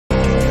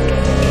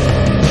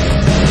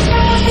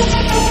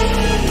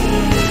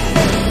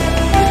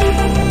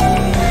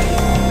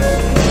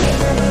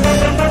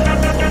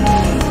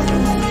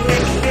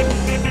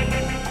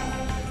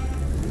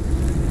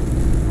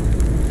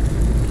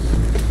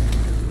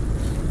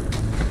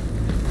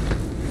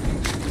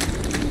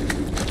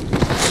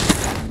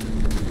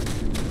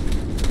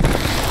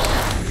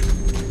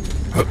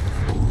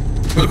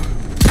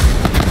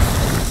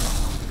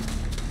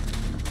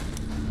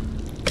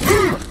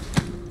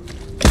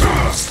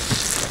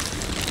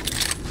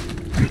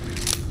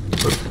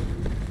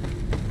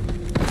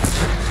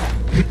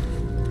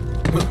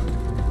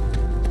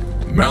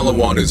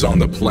Maliwan is on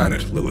the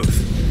planet,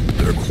 Lilith.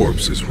 Their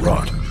corpses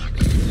rot.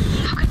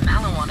 How could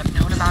Maliwan have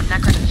known about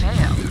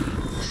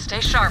Necrotafeo? Stay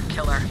sharp,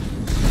 killer.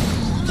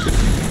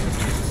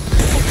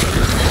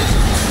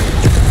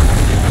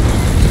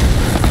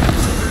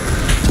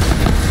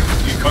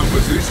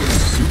 Decomposition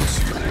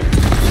suits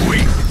you.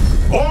 Weak!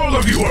 All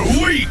of you are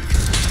weak!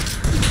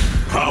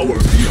 Power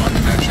beyond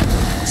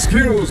measure.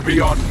 Skills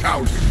beyond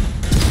counting.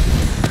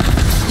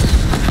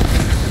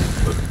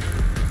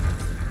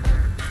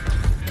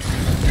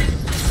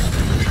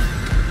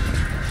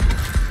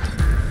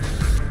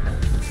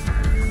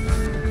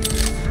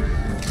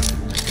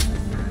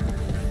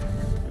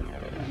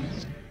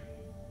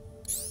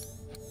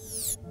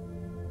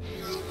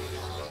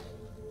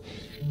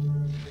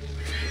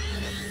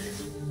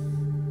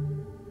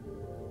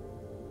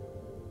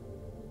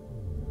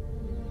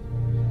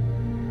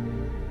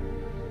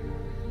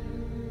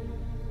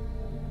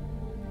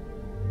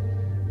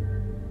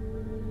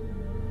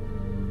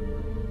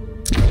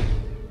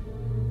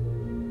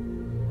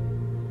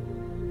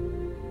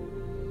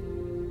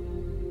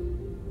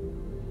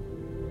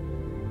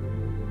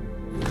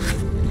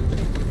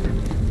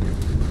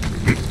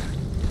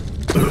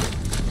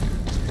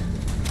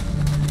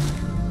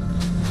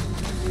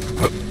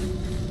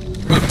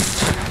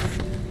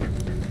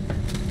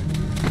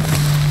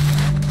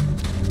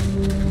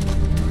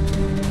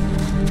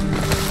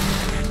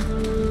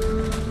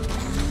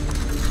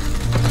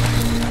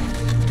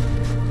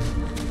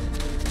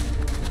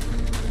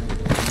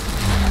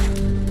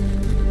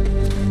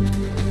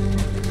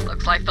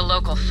 Like the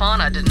local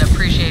fauna didn't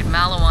appreciate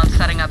Maliwan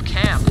setting up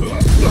camp.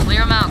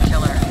 Clear him out,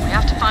 killer. We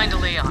have to find a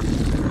Leon.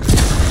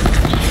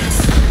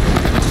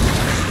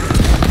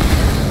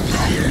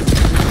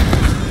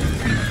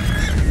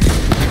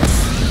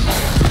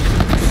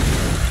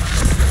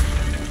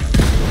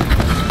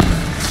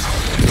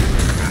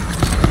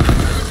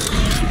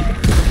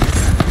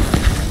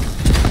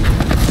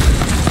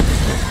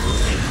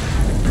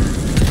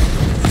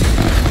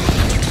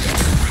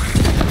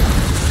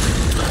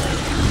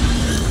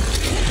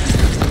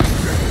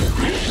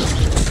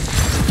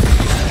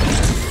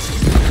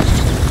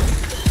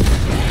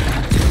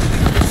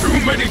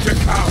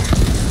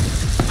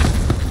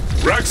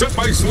 Up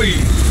my sleeve.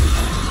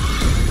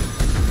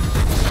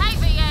 Hey,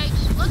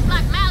 VH. Looks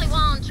like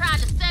Maliwan tried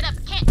to set up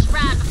a catch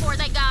ride before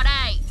they got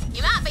A.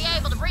 You might be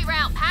able to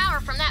reroute power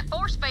from that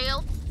force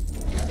field.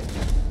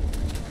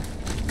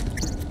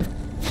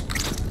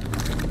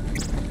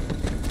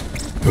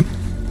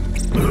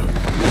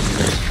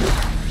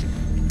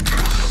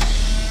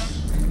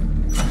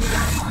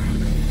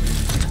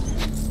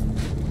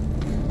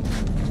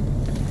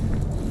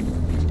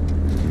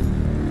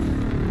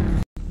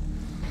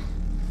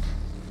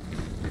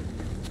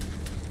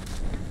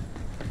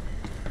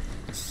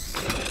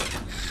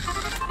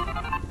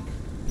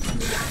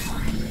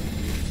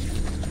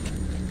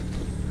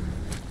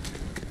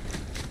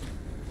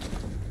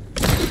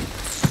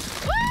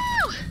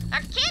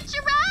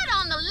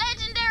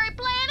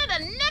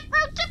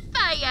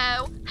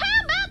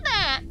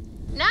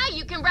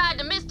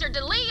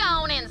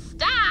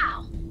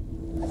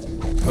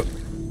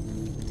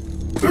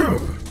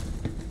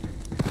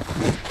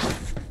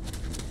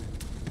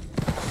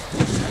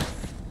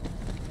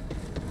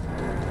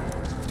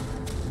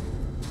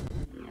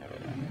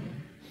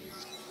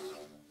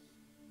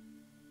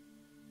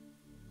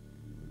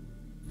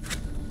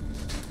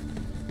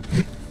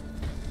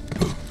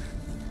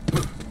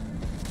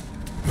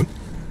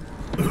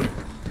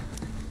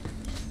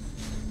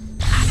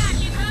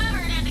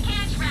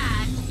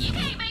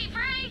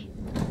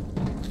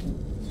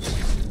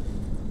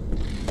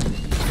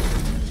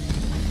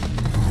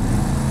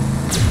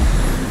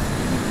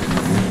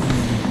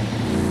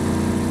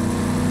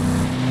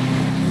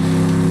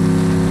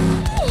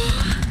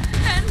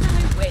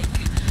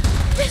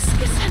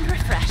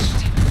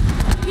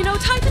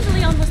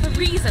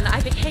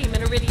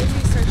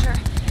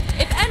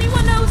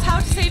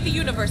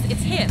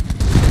 It's him.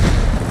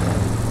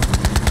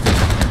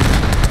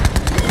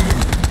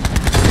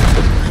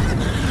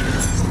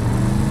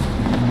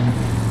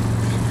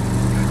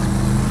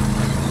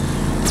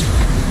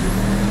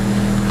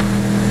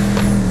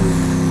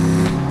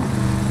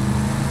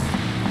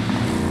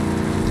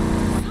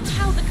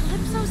 Somehow the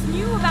Calypsos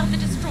knew about the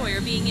destroyer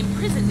being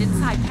imprisoned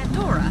inside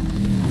Pandora.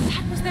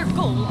 That was their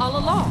goal all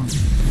along.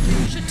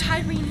 Should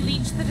Tyreen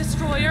leech the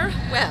destroyer?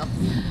 Well,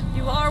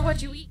 you are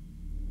what you eat.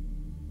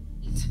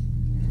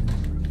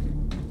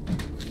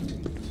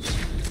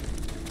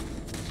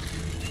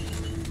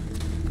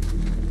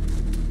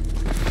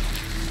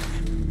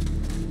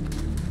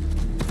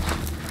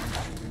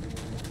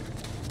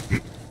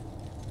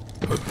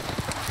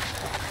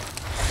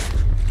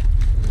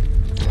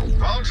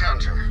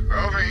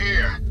 Over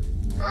here.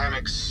 I'm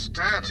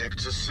ecstatic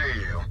to see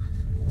you.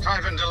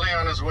 Typhon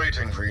DeLeon is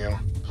waiting for you.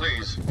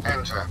 Please,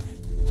 enter.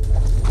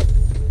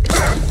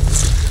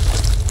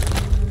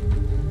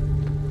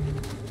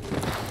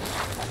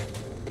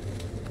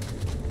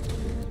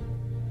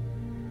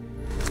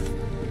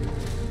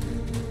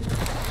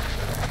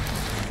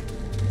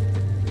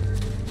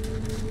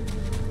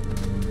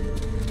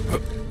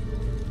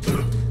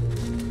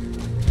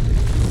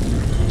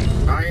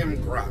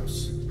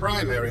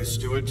 military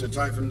steward to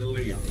Typhon de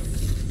Leon.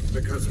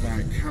 Because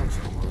my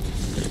counterpart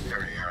is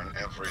superior in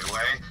every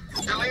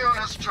way, de Leon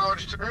has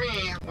charged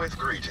me with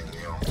greeting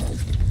you.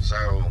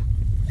 So,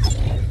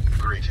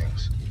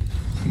 greetings.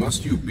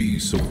 Must you be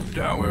so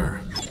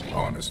dour,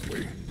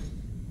 honestly?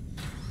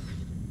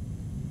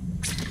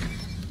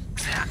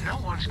 Now,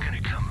 no one's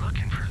gonna come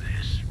looking for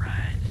this,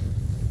 right?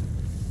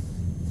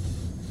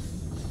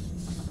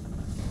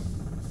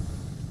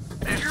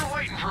 If you're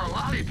waiting for a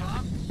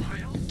lollipop,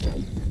 well...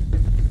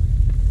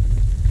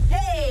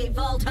 Hey,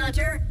 Vault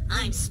Hunter!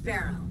 I'm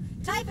Sparrow.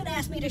 Typhon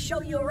asked me to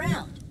show you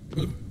around.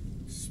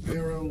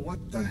 Sparrow,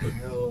 what the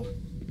hell?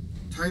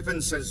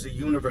 Typhon says the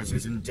universe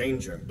is in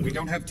danger. We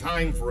don't have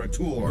time for a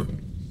tour.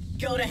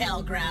 Go to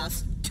hell,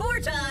 Grouse. Tour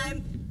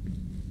time!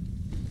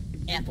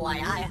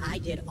 FYI, I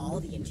did all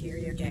the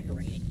interior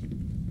decorating.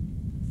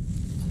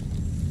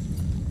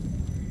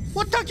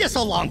 What took you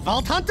so long,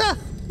 Vault Hunter?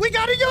 We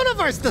got a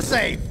universe to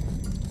save!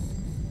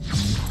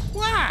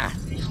 Why?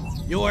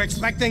 You were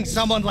expecting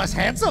someone less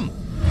handsome?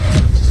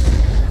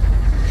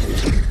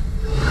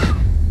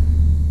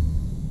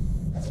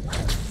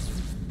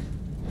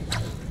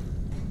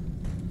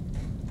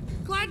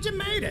 Glad you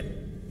made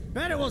it.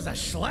 Bet it was a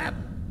schlep.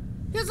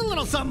 Here's a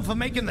little something for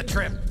making the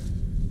trip.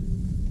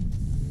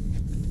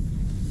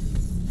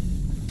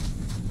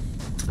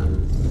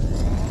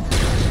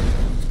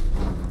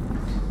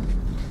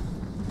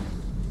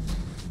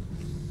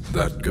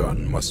 That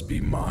gun must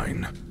be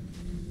mine.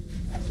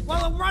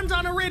 Well, it runs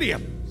on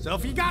iridium, so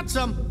if you got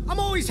some, I'm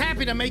always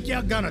happy to make you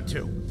a gun or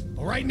two.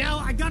 But right now,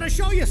 I gotta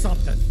show you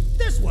something.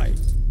 This way.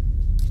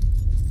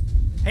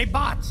 Hey,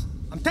 bots,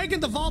 I'm taking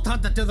the Vault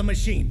Hunter to the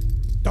machine.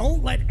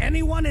 Don't let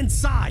anyone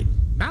inside,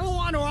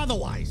 Maliwan or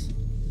otherwise.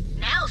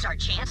 Now's our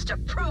chance to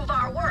prove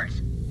our worth.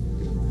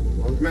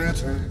 Won't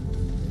matter.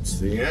 It's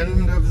the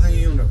end of the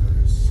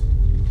universe.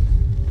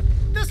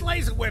 This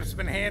laser whip's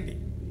been handy.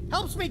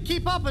 Helps me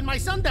keep up in my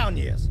sundown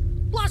years.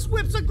 Plus,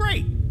 whips are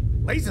great.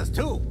 Lasers,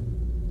 too.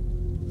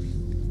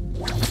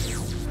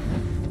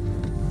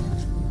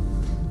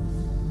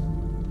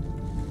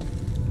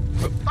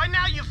 By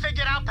now, you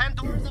figured out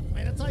Pandora's a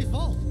planet-sized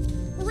vault.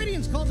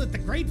 Meridians called it the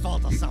Great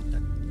Vault or something.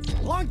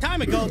 A long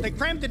time ago, they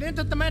crammed an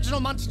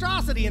interdimensional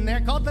monstrosity in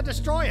there called the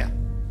Destroyer.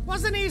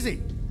 Wasn't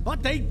easy,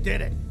 but they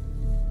did it.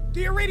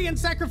 The Iridians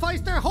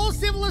sacrificed their whole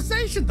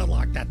civilization to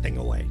lock that thing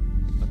away.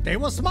 But they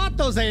were smart,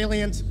 those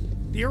aliens.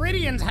 The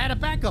Iridians had a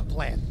backup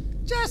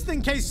plan, just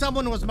in case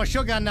someone was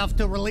mashuga enough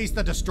to release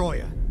the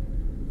Destroyer.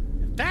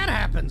 If that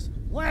happens,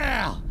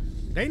 well,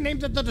 they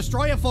named it the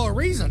Destroyer for a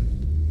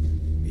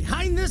reason.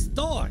 Behind this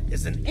door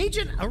is an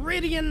ancient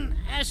Iridian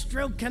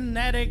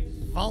astrokinetic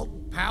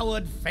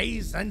vault-powered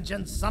phase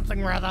engine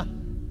something or other.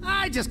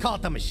 I just call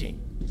it the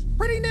machine.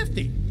 Pretty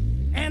nifty.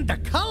 And the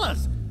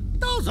colors!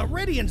 Those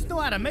Iridians knew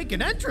how to make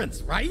an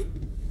entrance, right?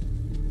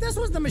 This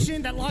was the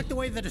machine that locked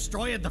away the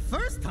Destroyer the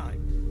first time.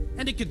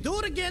 And it could do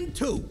it again,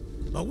 too.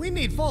 But we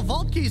need 4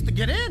 vault keys to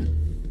get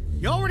in.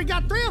 You already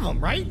got 3 of them,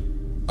 right?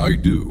 I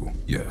do,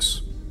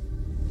 yes.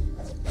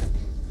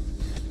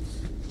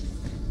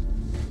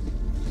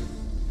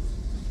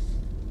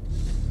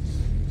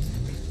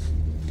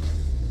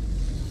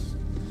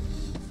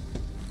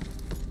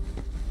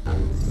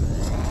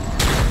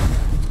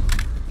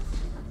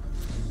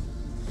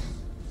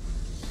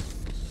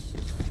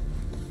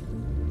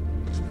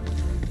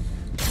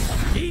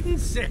 Eden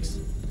 6.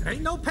 It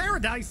ain't no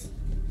paradise.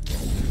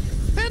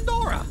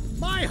 Pandora,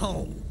 my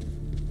home.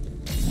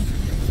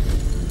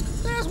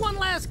 There's one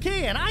last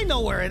key, and I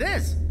know where it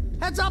is.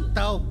 Heads up,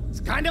 though. It's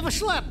kind of a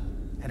schlep,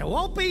 and it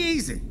won't be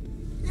easy.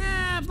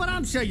 Yeah, but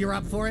I'm sure you're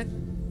up for it.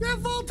 You're a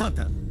Vault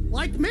Hunter,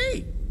 like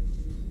me.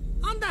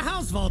 I'm the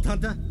House Vault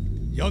Hunter.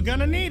 You're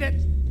gonna need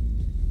it.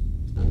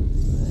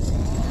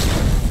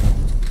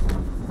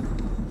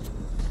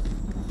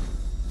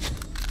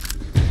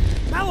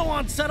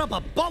 Maliwan set up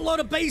a buttload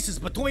of bases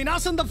between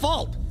us and the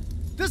Vault.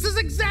 This is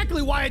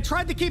exactly why I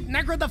tried to keep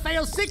Negra the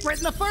Fail secret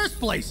in the first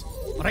place.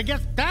 But I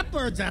guess that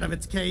bird's out of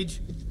its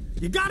cage.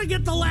 You gotta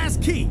get the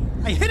last key.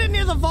 I hid it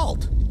near the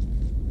Vault.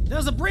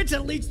 There's a bridge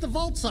that leads to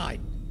Vault side.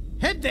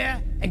 Head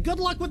there, and good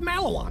luck with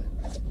Maliwan.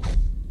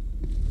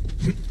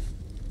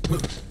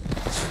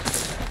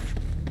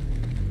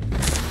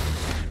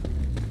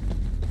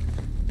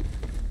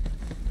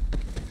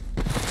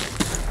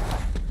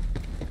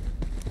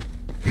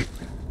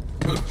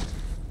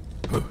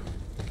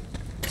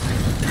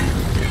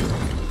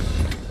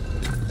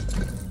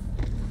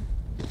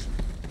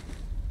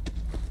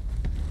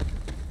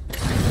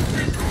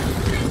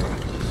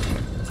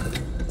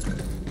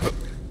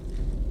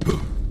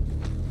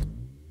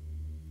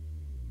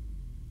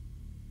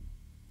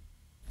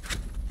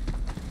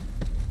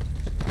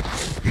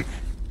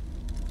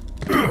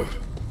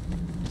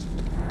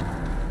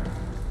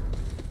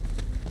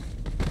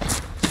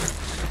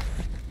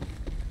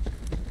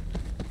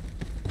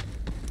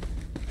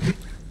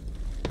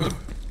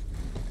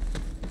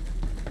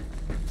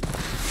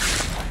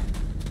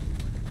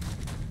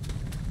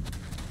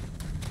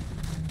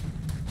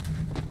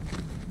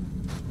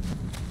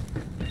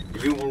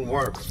 You will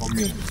work for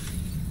me.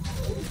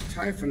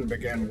 Typhon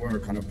began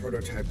work on a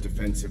prototype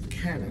defensive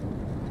cannon.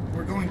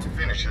 We're going to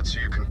finish it so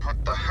you can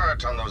put the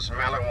hurt on those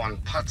Maliwan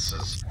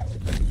putzes.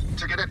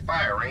 To get it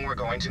firing, we're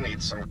going to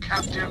need some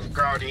captive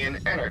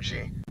Guardian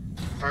energy.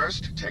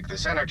 First, take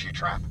this energy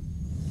trap.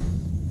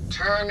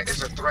 Turn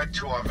is a threat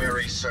to our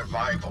very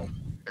survival.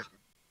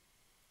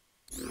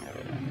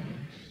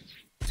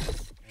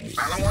 If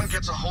Maliwan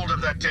gets a hold of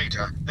that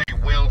data, they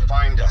will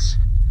find us.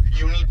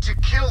 You need to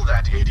kill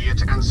that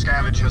idiot and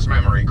scavenge his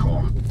memory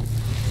core.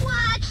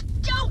 What?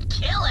 Don't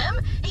kill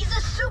him! He's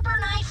a super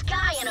nice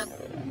guy and a...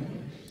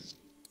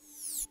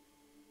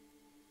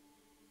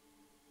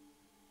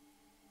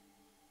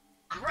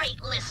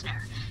 great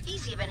listener.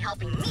 He's even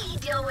helping me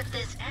deal with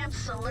this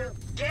absolute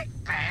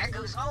dickbag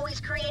who's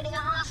always creating a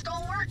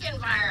hostile work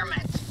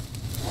environment.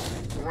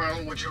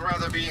 Well, would you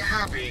rather be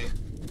happy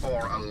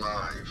or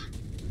alive?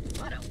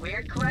 What a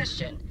weird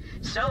question.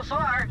 So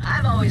far,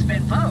 I've always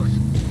been both.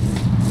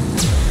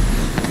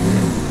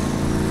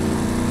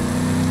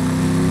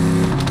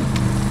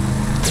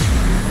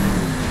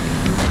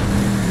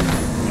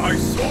 I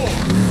saw!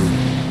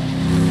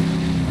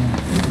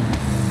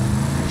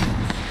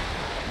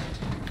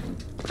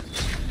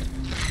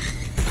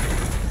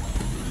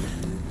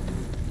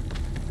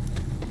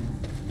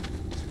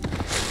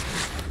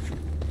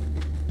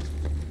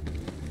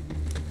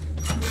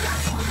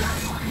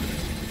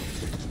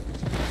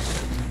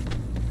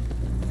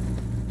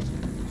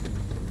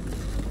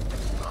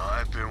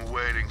 I've been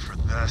waiting for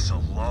this a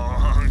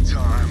long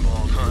time,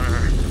 Bolt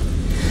Hunter.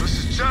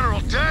 This is General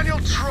Daniel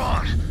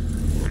Trott,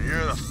 and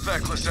you're the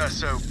feckless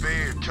SOB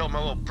who killed my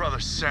little brother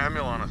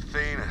Samuel on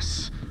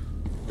Athenas.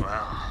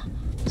 Well,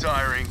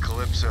 Tyrene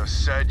Calypso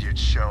said you'd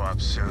show up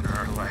sooner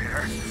or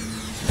later.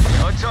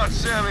 I taught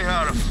Sammy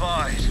how to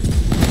fight.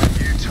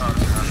 You taught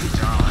him how to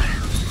die.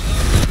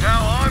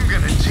 Now I'm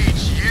gonna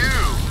teach you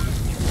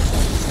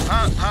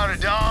how to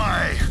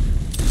die.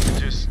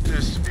 Just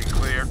to be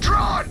clear,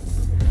 Trott!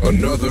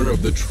 Another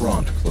of the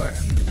Trant clan.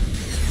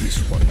 This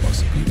one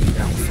must be the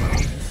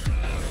Alpha.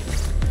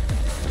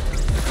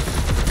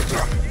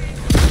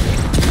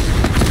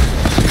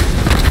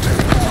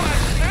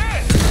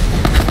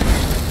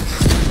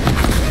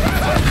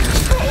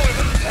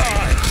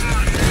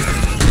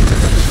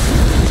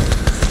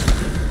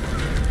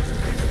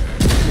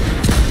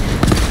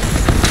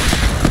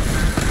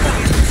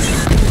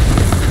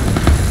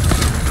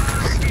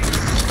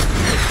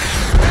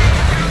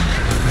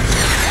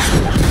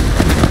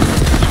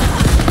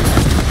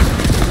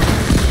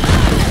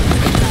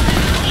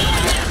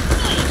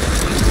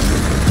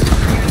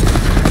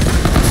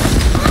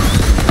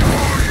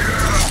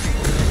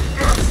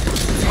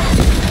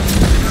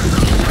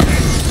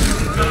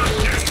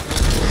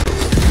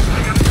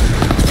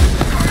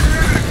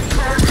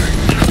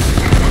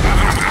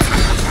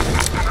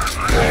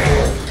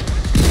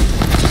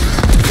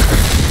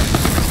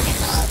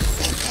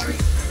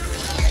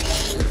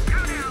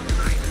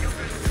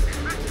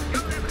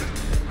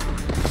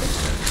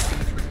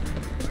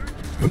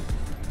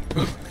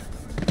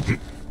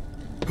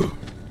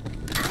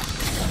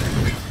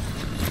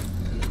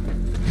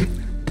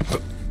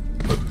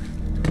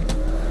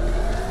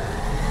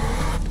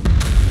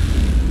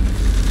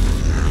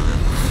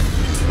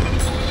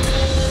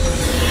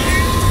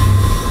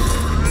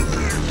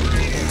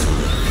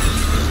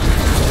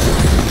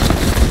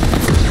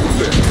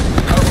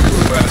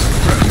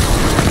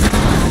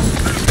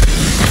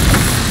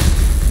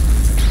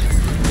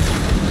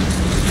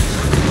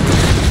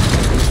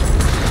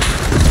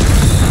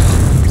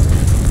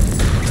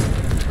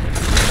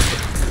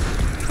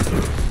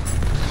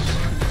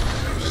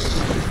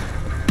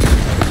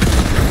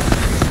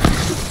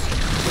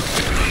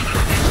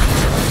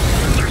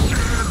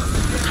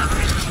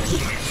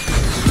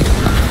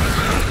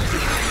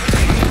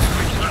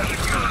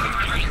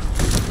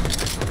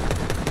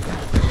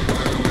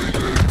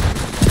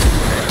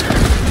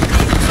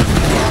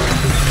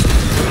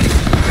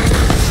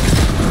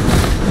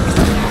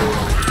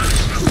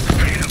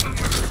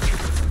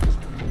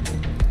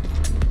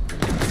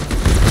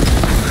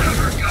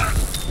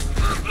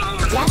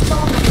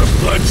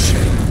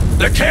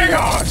 The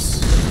chaos!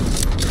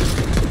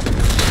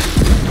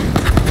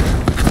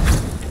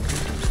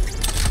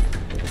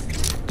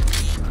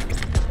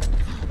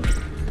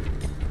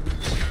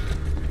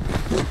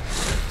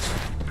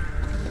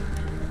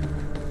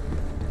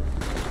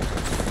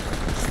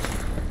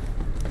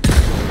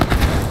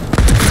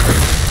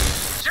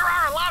 There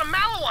are a lot of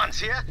Malawans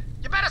here.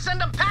 You better send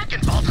them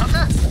packing, Vault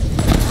Hunter.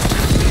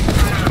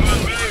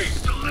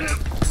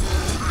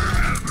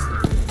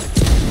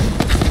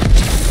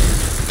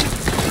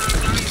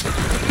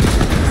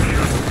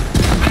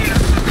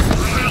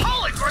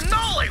 Holy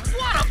granola!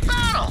 What a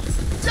battle!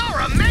 You're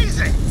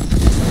amazing!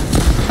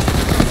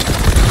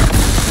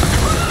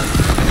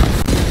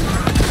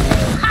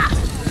 Ha!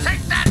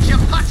 Take that, you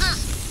putzes!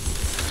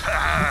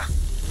 Ha!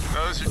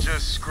 Those are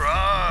just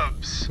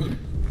scrubs.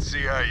 Let's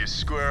see how you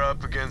square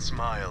up against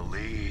my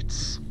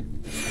elites.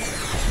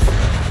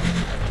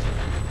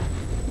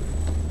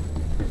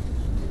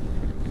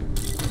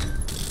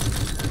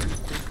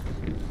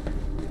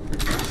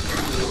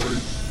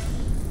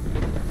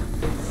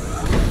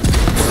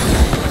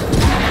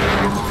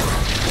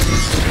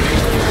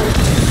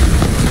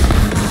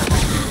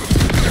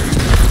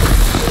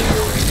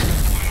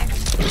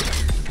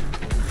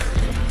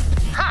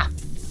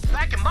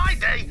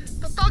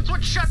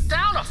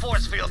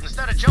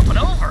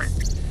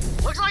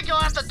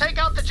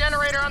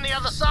 on the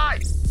other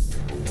side.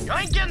 You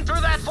ain't getting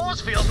through that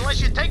force field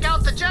unless you take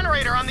out the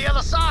generator on the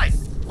other side.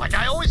 Like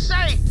I always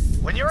say,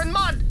 when you're in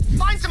mud,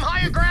 find some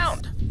higher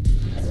ground.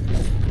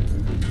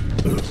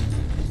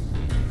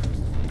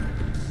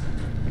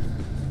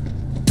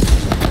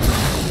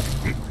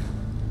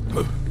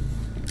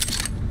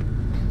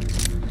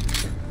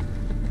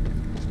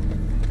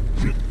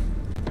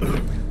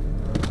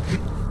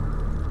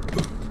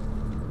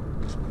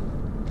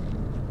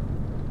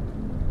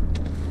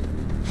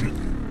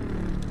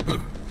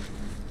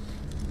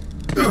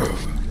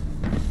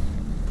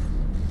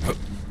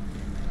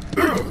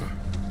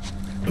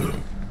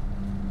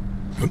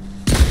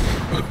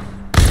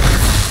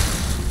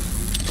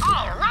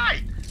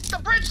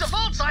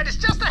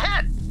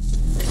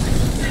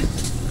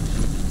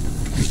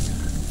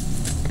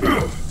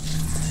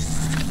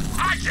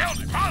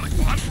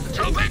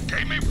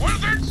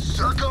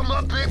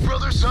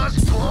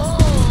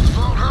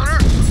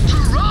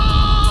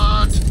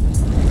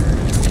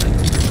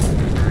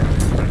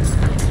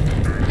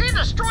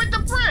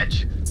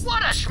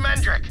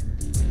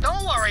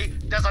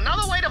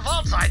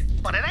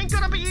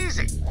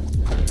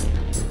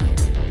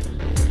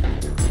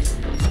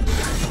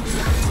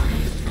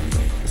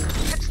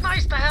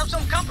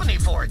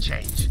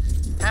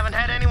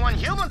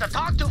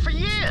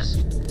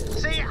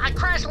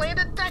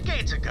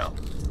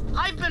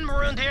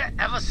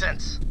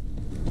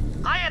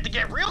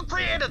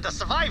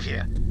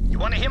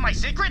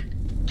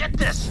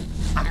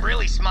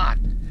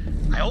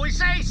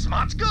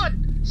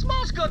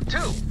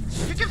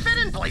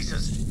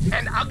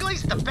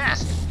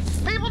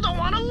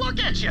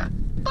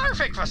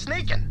 For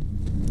sneaking.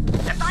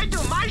 And I do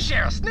my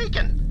share of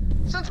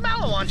sneaking. Since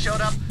Maliwan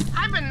showed up,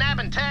 I've been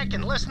nabbing tech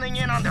and listening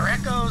in on their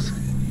echoes.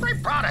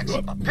 Great products,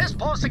 but piss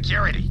poor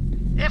security.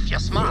 If you're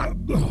smart.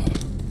 Hey,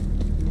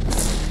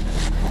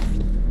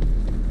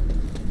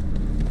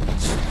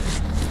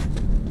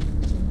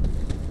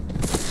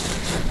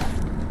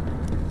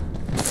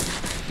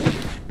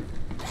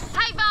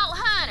 Vault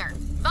Hunter.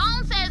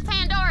 Vaughn says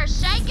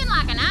Pandora's shaking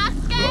like an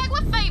ice skag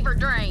with fever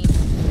dreams.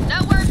 No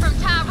word from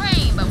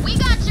Tyrene, but we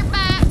got your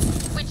back.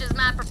 Which is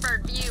my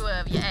preferred view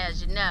of you,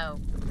 as you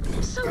know.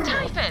 So,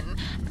 Typhon,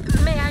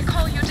 may I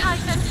call you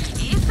Typhon?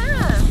 Is there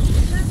a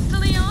Mrs.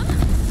 DeLeon?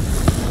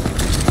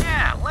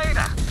 Yeah,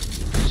 later.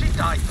 She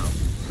died,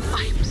 though.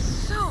 I'm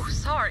so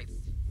sorry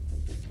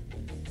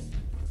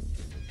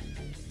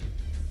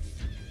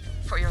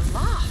for your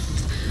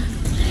loss.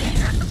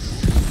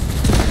 Yes.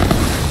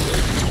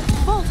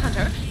 Vault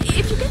Hunter,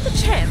 if you get the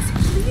chance,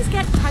 please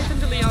get Typhon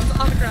DeLeon's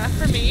autograph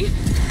for me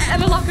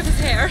and a lock of his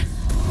hair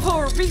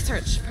for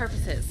research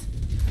purposes.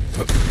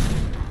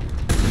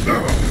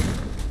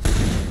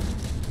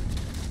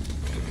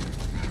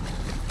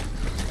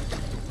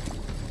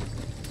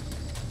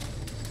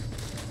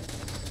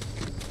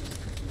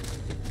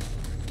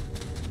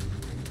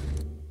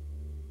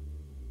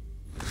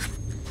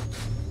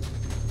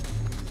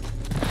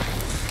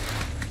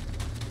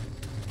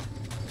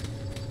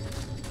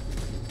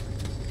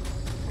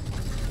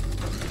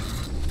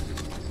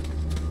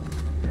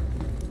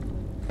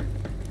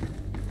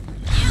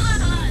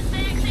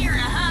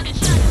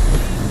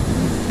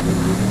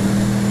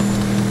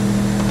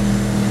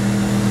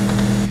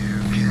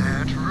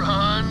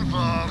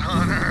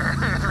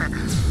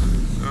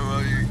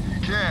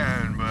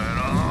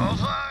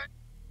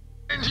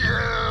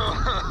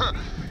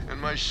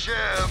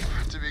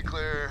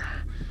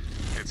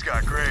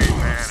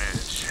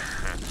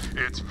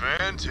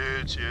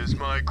 Is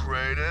my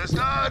greatest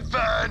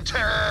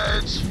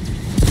advantage!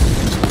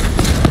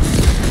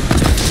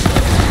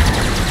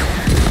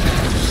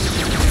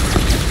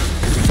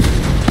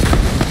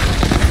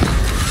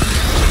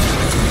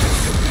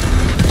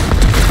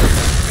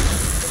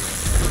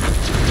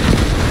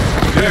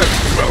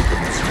 Yes,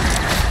 welcome.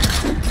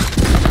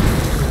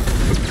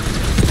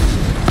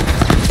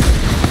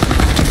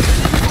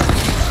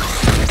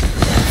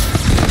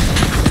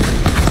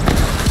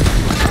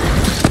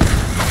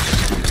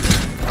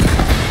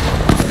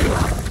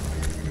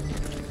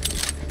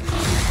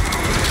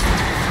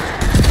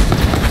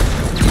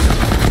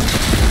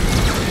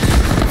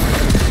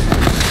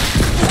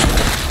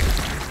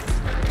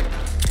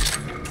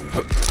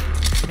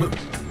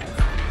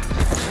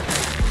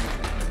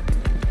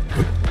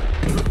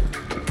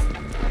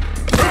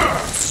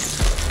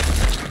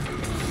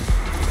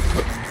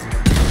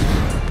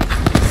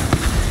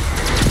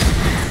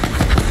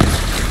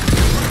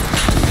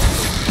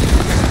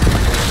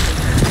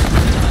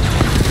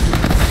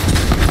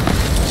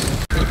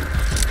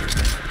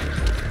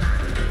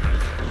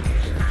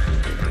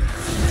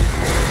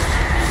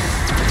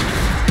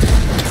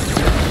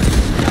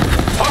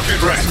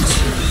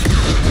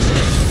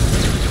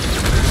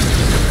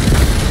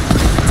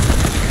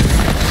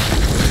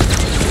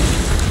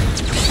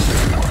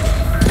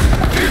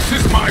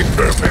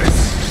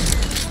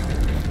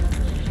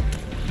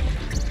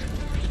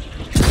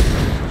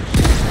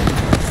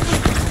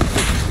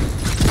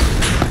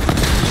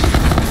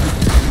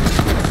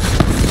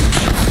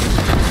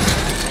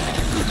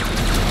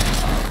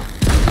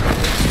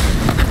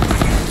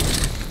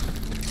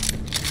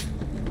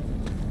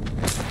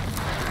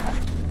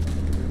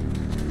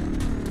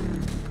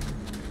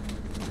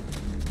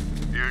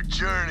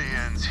 journey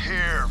ends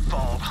here,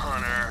 Vault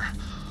Hunter.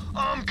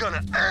 I'm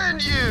gonna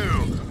end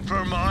you,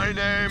 for my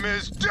name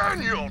is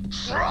Daniel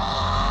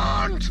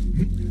Trond!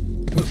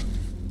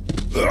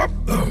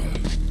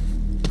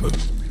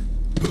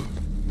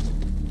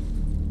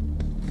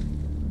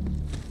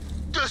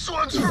 This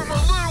one's for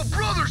my little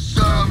brother,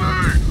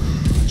 Sammy!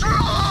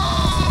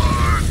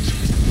 Trond!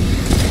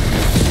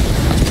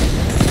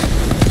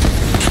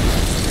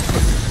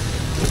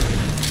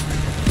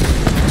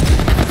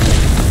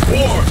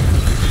 War!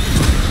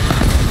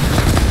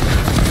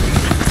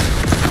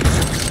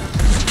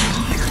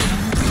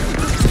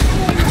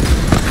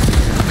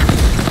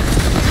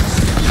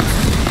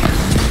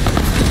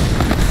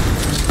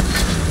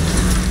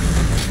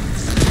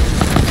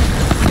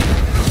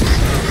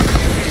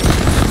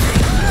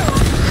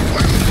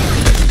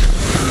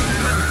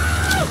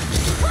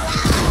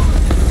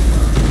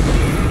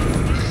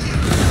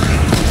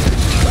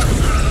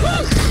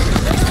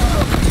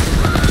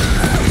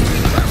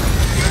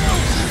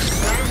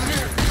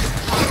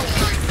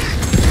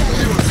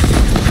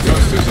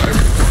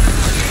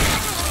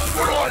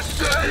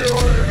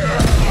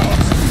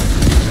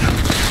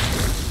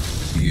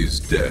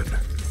 Dead.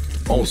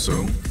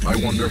 Also, I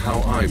wonder how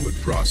I would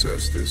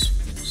process this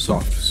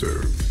soft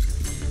serve.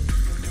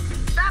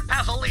 That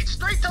path'll lead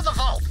straight to the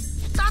vault.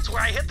 That's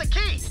where I hit the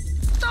key.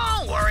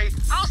 Don't worry,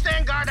 I'll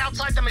stand guard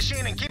outside the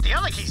machine and keep the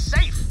other keys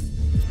safe.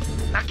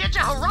 Now get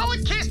your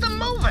heroic keystone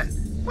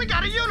moving. We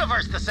got a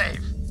universe to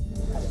save.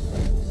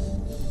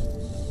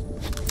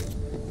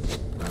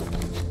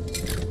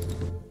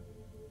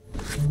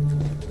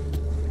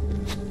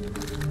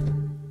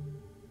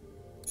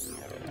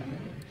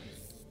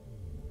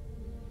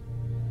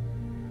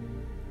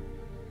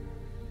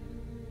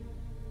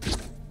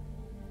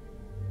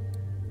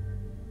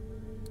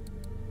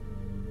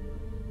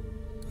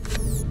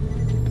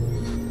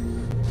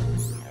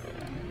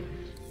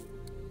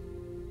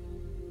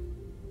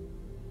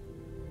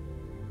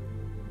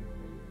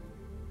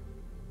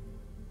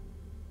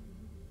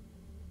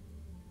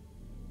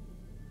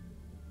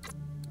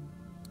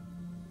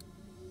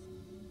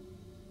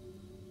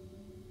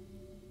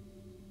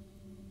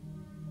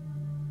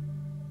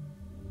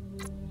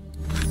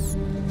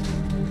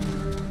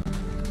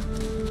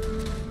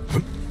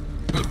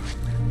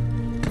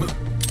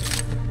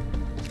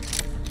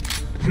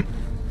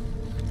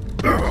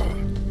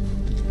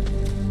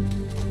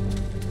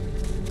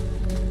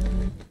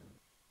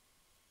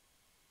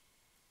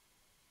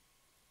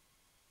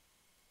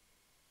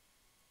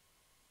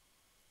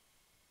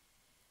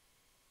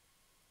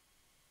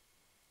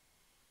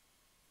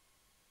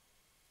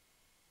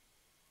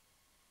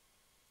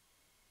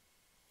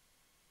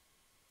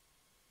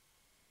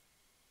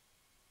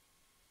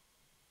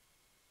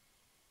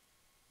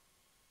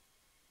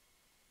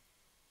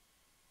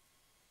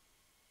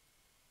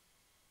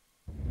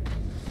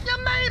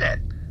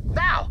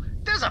 Now,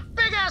 there's a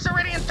big-ass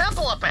Iridian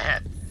temple up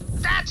ahead.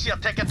 That's your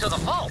ticket to the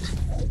vault.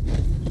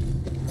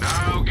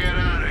 Now get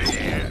out of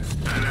here.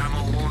 That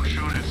ammo won't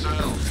shoot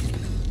itself.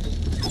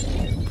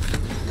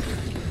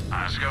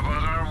 Ask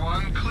about our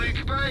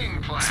one-click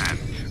buying plan.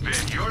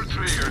 When your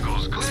trigger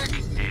goes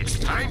click, it's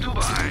time to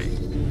buy.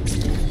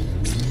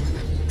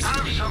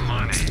 Have some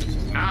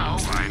money. Now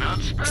why not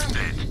spend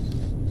it?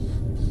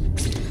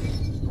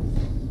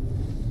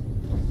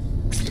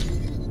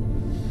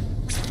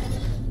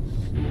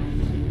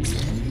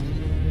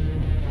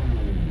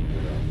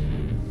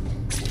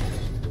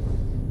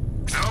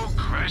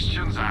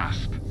 Questions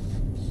asked.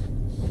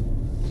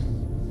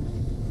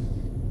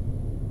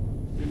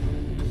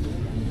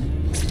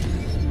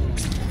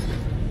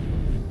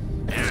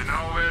 You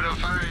know where to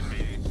find me.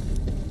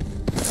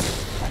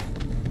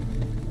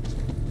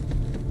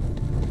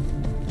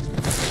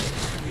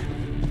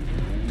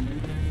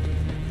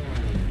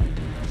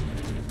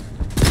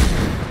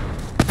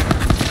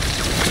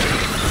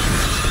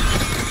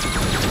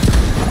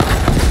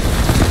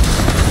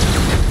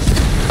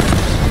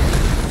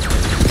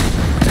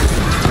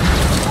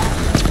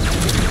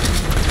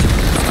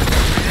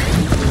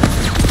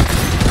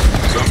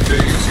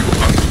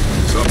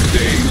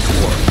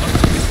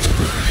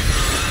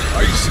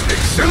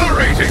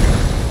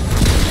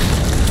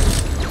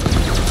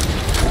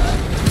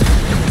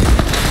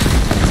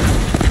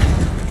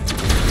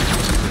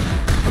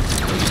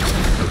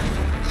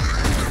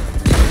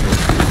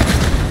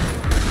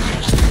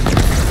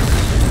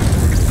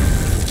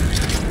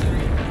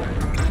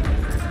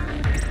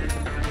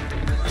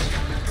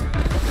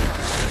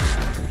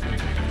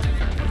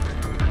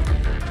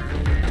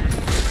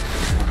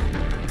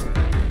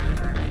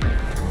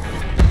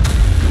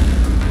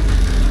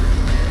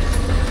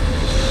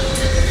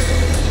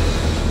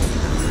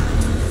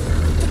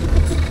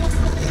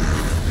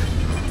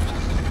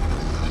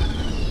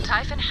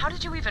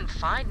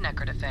 Find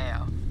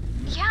Necrodefeo.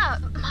 Yeah,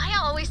 Maya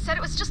always said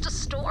it was just a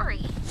story.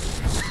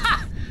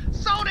 Ha!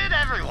 So did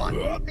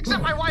everyone,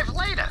 except my wife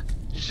Leda.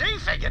 She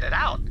figured it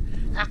out.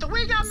 After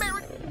we got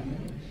married...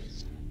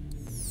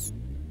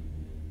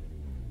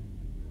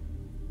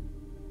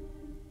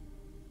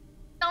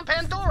 on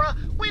Pandora,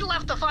 we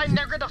left to find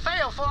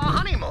Necrodefeo for our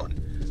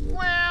honeymoon.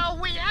 Well,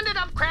 we ended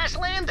up crash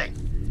landing.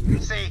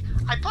 See,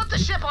 I put the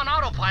ship on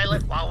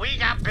autopilot while we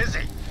got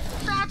busy.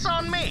 That's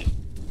on me.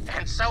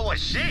 And so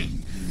was she.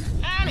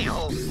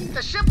 Anywho,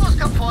 the ship was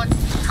kaput,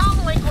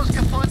 comlink was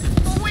kaput,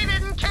 but we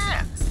didn't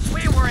care.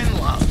 We were in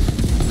love.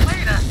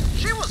 Later,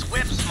 she was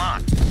whip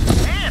smart.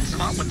 And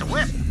smart with the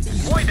whip.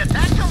 Boy, did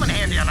that come in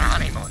handy on our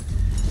honeymoon.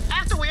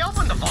 After we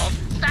opened the vault,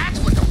 that's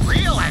when the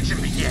real action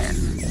began.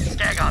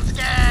 Skag on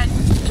skag,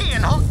 key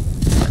and hook,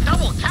 a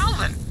double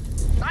Calvin.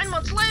 9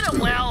 months later,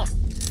 well,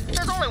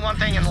 there's only one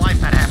thing in life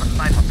that happens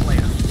 9 months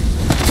later.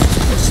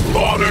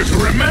 Slaughter to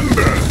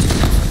remember!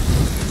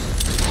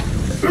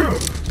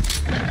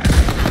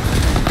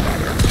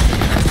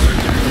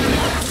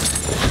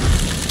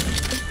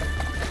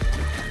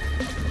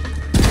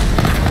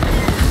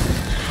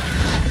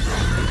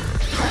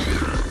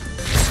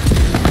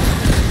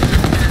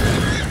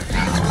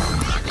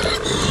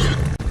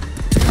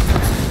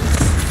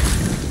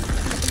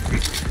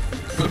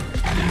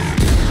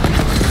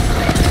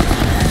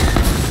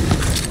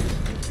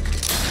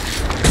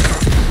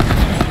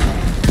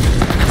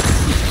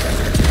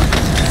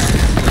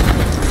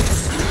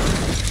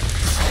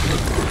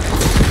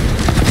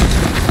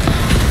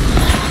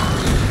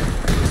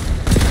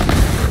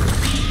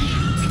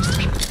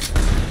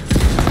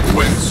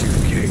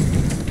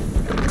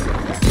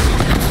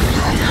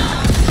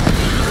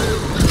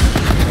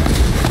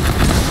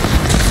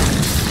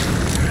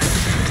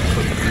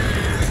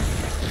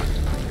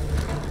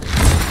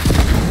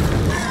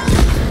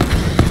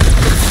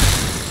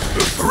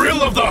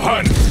 Of the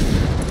hunt!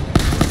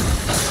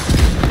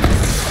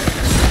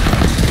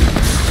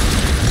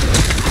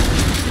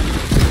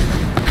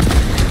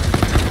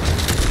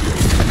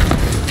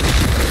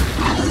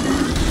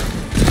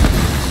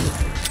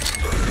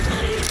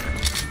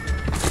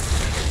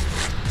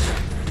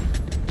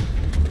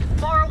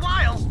 For a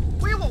while,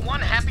 we were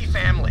one happy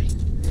family.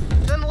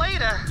 Then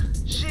later,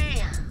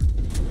 she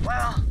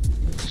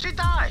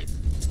died.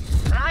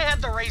 And I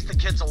had to raise the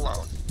kids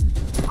alone.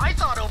 I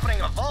thought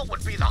opening a vault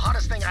would be the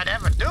hottest thing I'd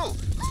ever do.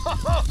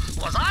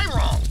 Was I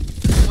wrong?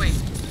 Wait,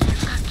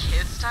 you've got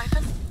kids,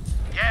 Typhon?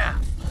 Yeah,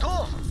 2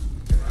 of them.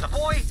 The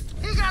boy,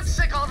 he got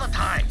sick all the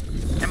time.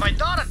 And my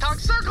daughter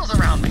talked circles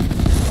around me.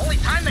 Only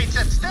time they'd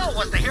sit still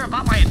was to hear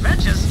about my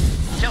adventures.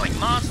 Killing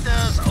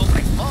monsters,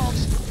 opening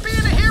vaults,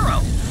 being a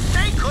hero.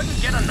 They couldn't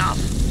get enough.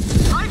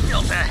 I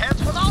filled their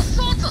heads with all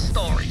sorts of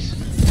stories.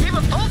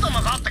 Even told them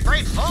about the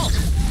Great Vault.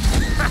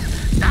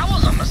 That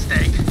was a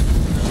mistake.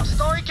 A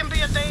story can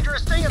be a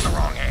dangerous thing in the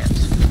wrong hands.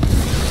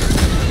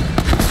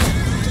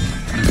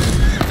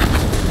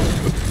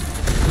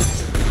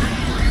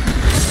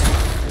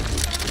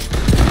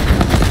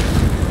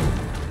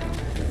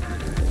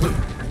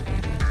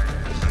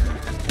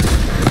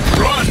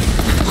 Run!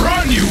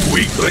 Run, you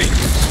weakling!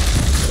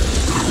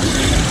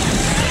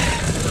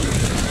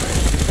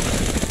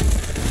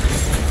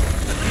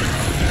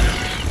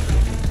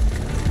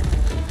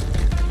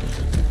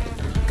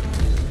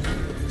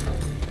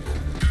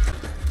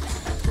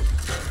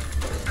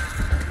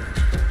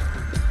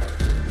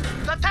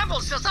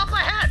 Just up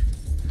ahead!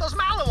 Those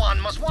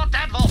Malawan must want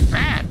that vault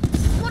bad.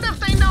 What if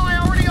they know I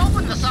already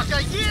opened the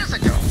sucker years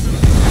ago?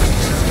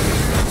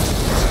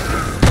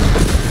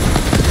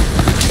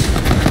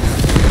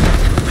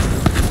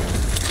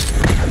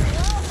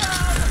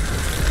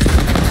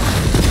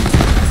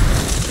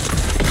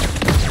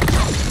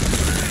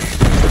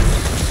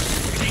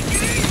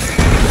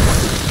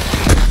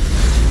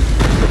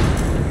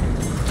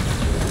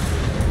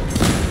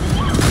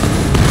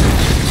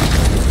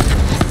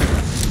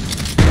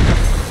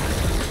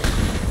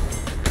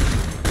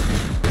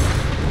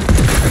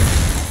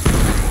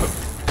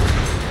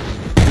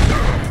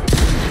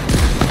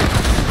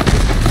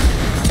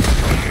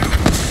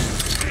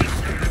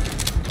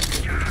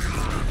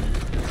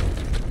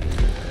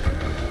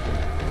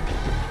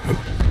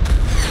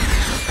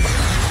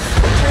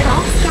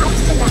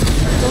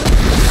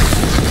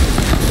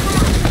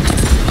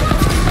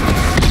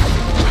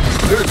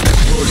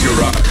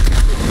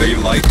 They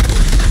like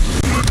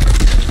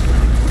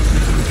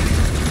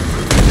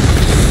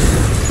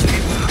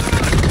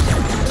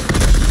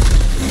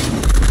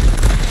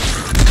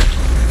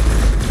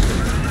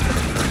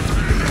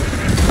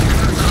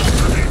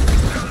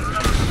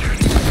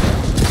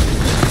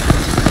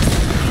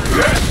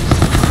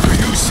do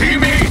you see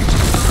me?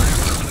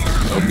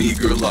 A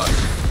meager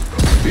life.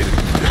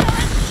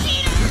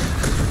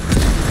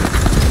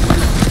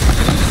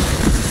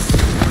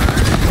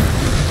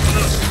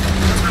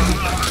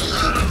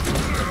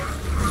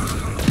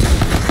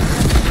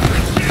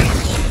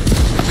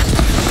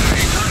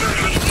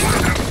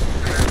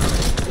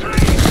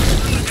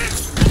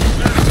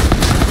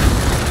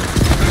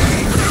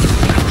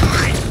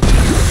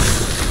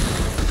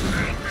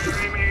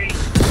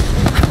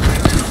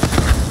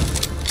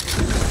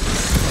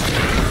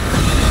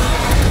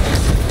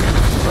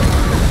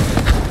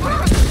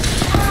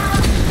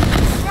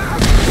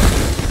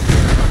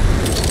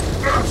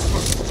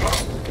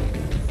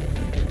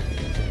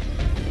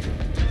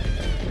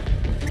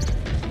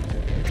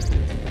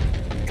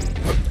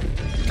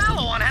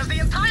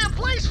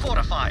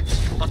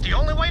 The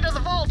only way to the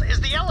vault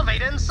is the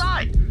elevator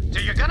inside, so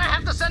you're gonna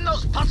have to send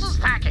those puzzles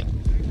packing.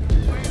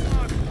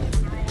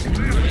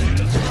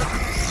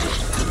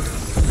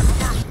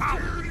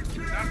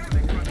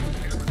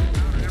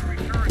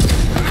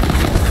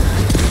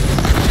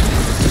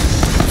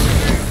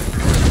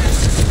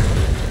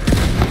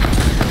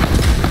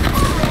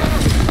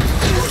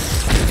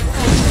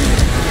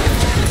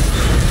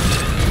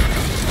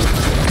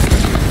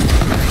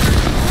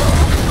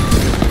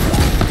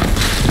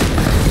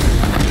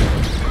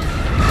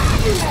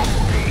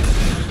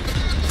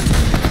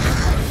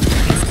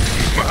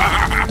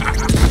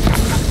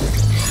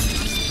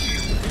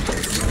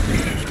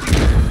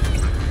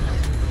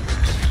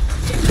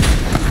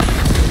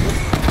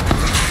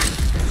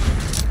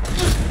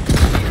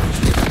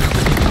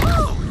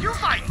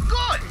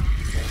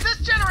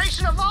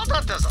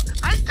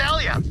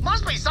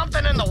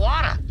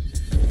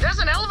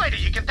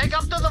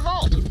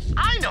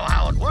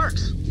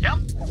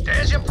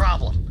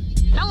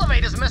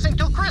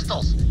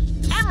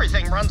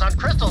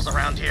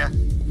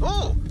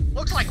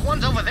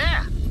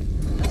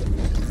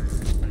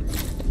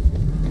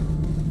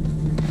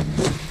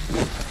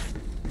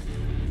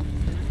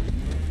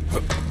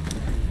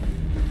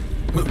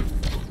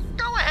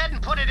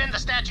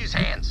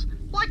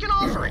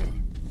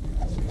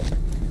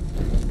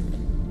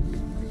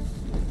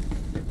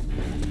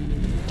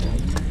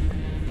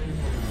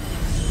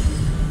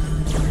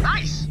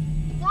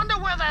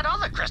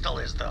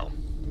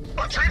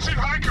 Attention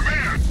High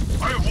Command!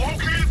 I have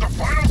located the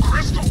final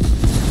crystal!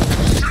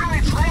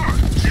 General Tron,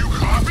 do you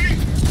copy?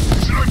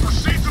 Should I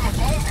proceed to the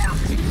vault or...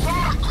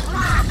 Ah,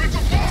 crap! It's a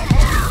vault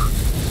hunter!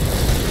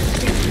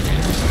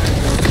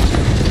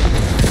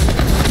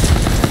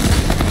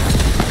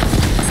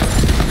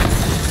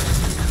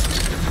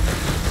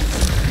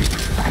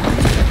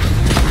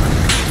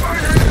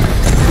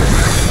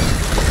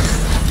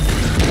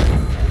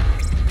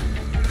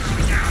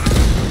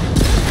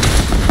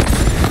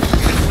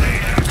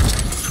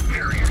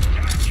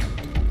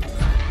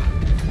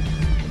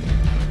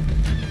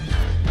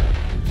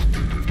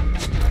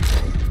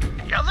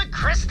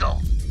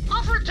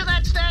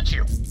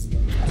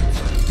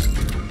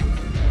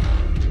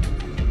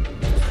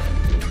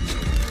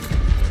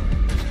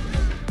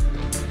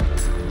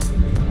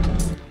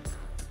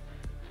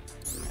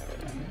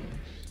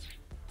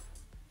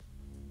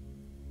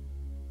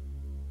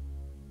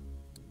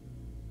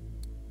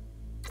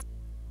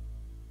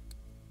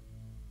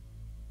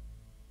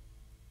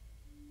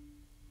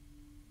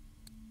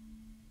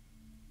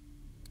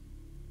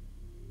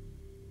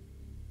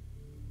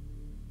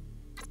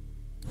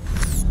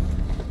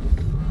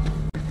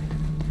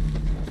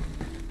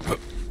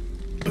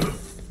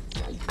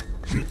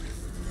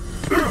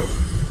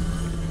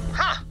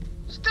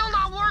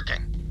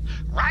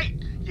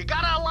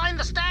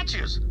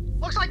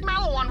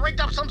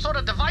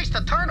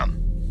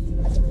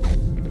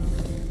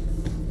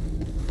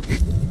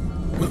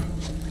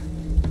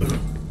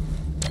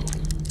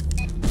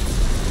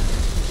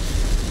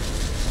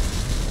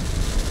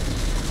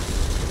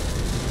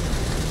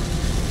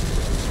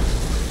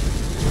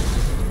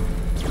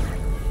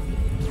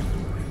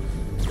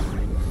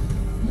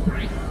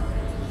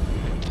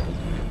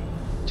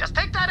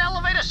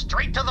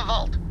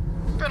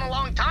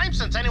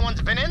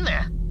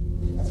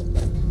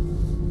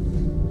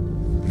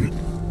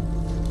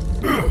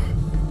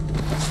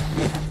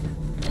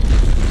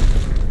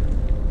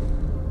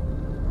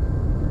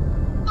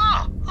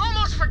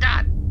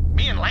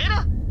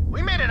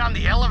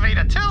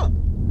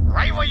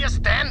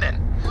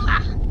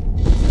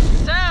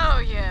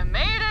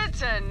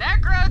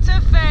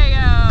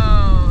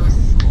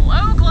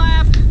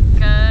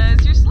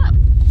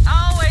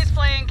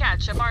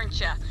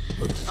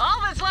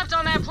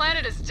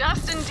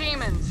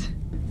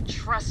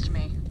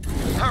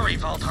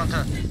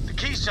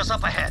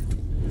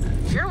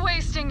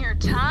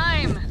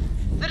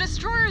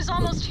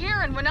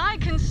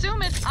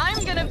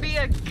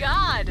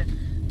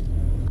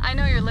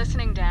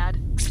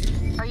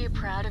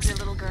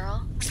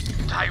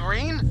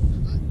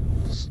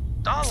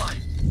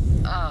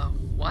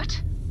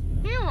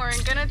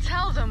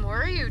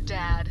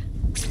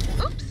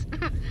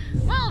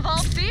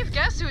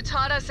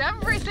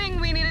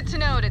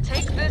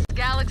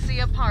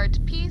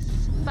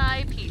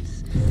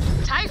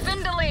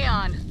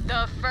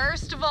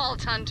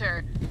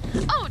 Hunter.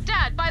 Oh,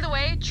 Dad, by the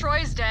way,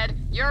 Troy's dead.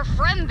 Your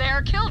friend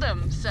there killed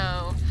him,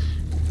 so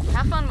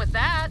have fun with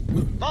that.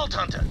 Vault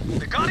Hunter,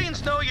 the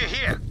Guardians know you're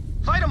here.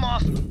 Fight them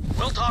off.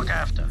 We'll talk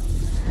after.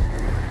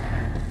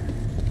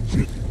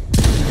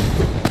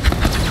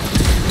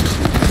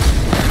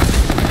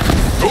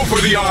 Go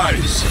for the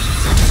eyes!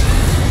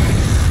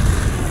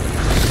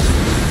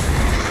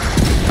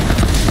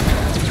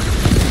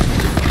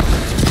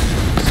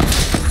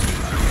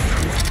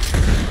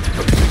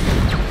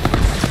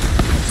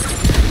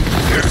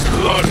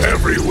 Blood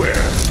everywhere!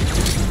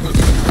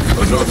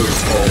 Another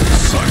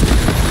false sight.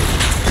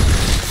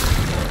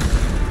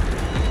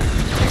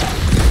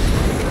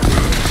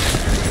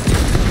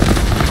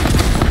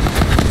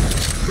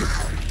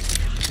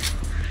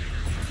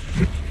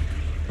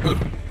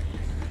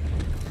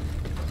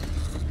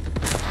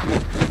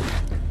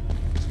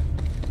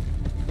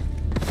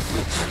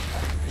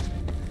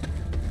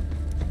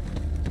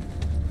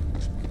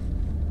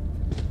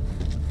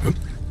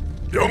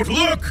 Don't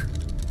look!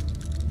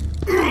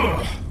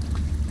 Ugh.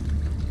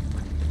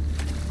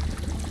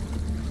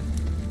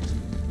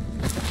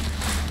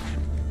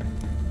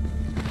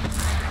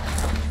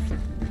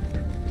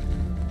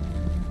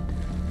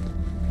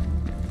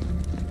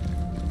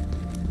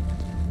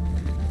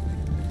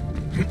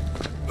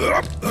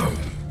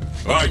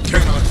 I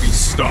cannot be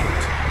stopped.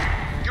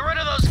 Get rid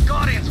of those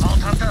Guardians, Vault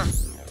Hunter.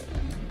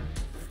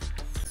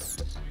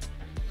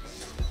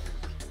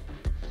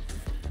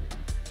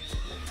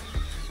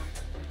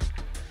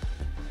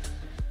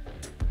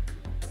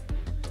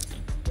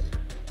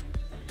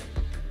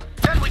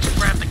 Then we can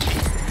grab the key.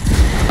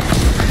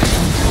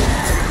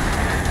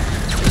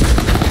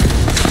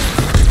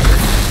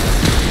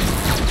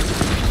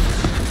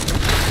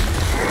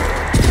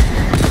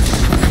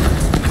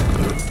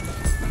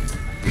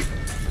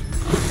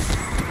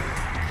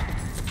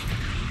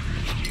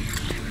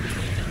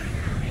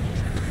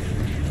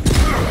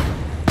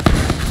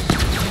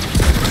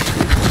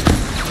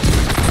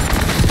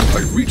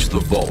 The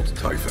vault,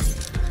 Typhon,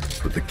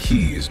 but the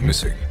key is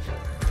missing.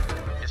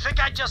 You think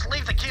I'd just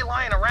leave the key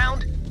lying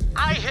around?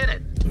 I hid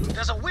it.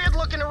 There's a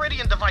weird-looking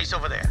Iridian device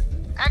over there.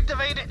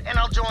 Activate it, and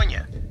I'll join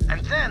you.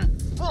 And then,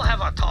 we'll have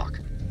our talk.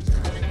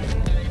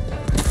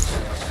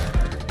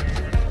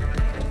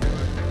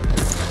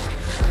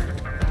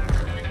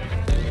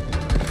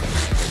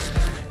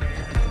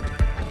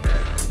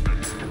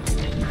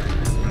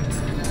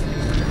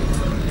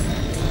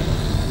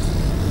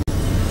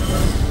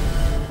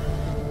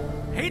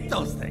 Hate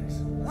those things.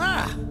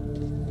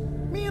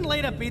 Me and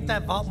Leda beat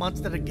that vault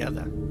monster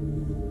together.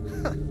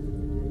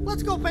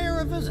 Let's go pay her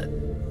a visit.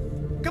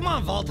 Come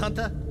on, Vault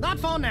Hunter. Not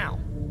far now.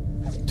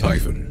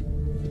 Typhon,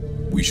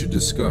 we should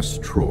discuss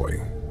Troy.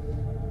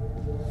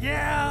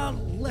 Yeah,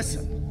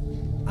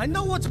 listen. I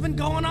know what's been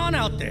going on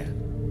out there.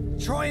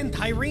 Troy and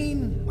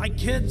Tyreen, my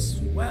kids,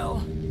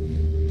 well,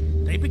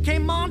 they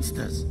became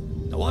monsters.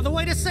 No other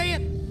way to say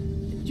it.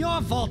 You're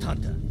a Vault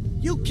Hunter.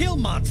 You kill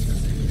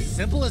monsters.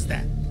 Simple as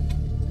that.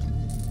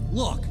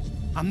 Look,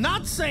 I'm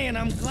not saying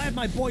I'm glad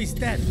my boy's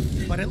dead,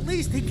 but at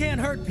least he can't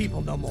hurt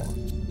people no more.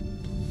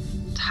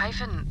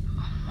 Typhon,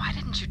 why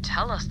didn't you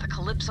tell us the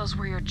Calypsos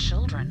were your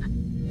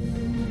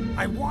children?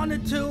 I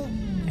wanted to,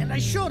 and I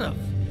should have,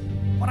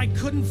 but I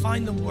couldn't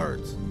find the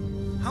words.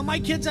 How my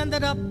kids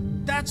ended up,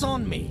 that's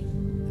on me.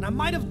 And I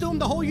might have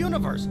doomed the whole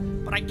universe,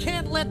 but I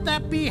can't let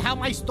that be how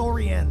my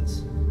story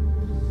ends.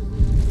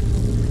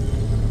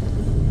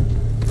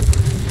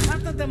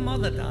 After their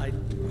mother died,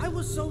 I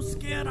was so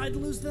scared I'd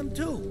lose them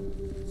too.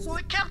 So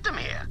I kept them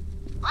here.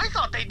 I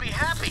thought they'd be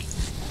happy.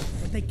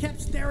 But they kept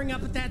staring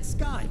up at that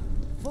sky,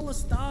 full of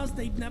stars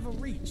they'd never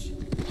reach.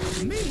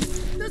 To me,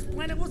 this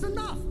planet was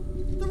enough.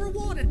 The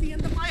reward at the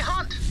end of my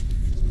hunt.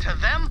 To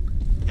them,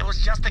 it was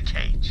just a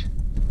cage.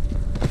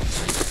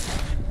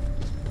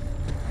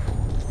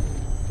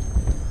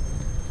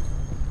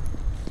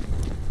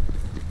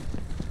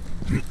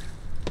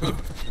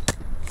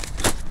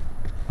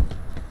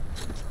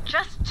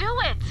 Just do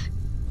it!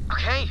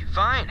 Okay,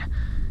 fine.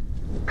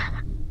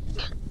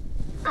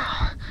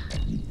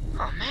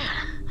 Oh,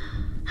 man.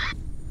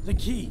 The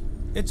key.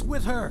 It's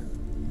with her.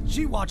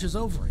 She watches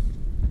over it.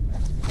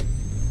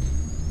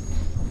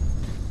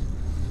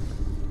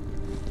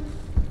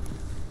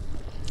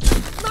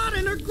 Not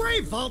in her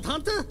grave, Vault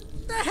Hunter!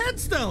 The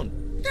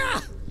headstone!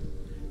 Ah!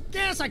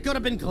 Guess I could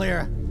have been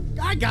clearer.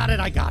 I got it.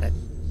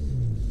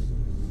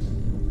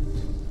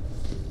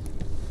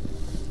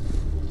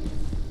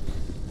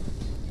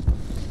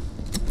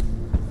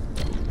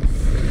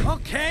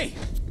 Okay.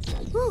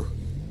 Whew.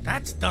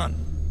 That's done.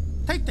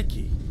 Take the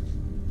key.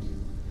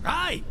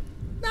 Right.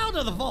 Now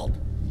to the vault.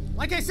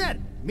 Like I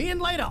said, me and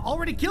Leda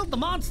already killed the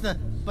monster,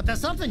 but there's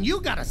something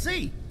you gotta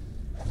see.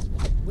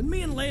 When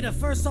me and Leda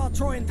first saw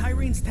Troy and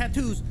Tyreen's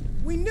tattoos,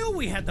 we knew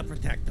we had to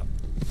protect them.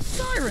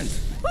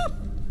 Sirens! Woo!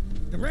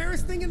 The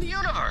rarest thing in the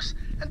Universe,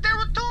 and there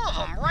were two of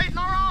them right in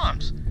our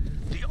arms.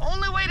 The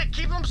only way to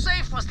keep them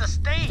safe was to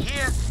stay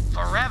here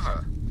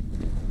forever.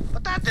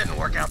 But that didn't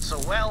work out so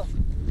well.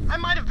 I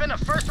might have been a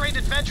first-rate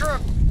adventurer,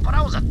 but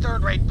I was a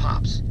third-rate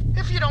pops.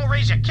 If you don't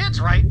raise your kids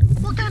right,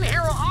 what kind of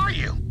hero are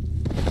you?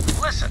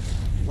 Listen,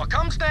 what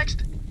comes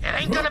next, it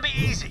ain't gonna be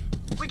easy.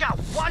 We got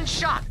one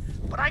shot,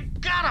 but I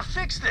gotta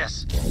fix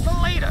this for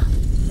later.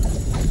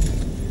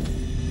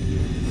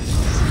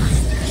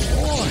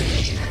 Boy,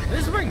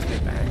 this brings me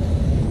back.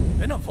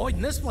 Been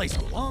avoiding this place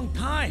a long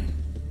time.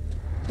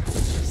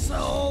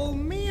 So,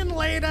 me and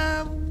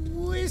Leda,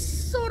 we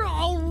sort of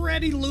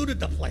already looted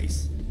the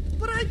place.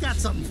 But I got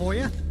something for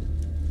you.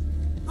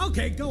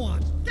 Okay, go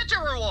on. Get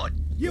your reward.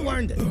 You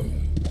earned it.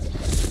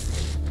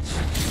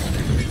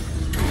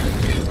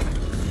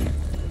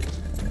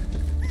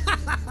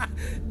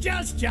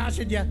 Just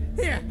joshing you.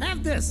 Here,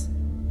 have this.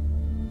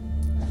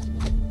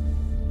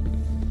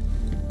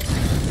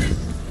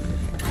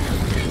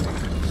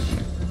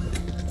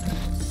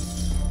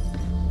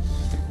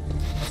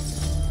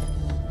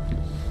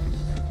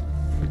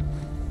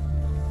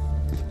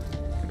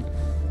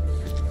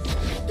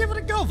 Give it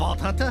a go, Vault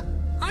Hunter.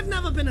 I I've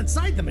never been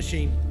inside the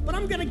machine, but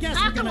I'm gonna guess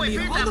we're gonna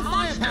need all the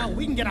firepower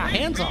we can get our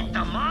hands on.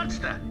 The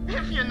monster,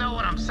 if you know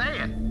what I'm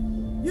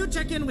saying. You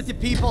check in with your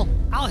people,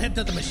 I'll head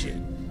to the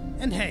machine.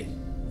 And hey,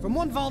 from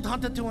one Vault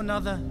Hunter to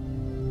another,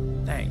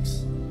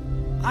 thanks.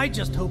 I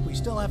just hope we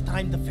still have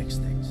time to fix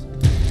things.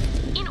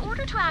 In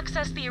order to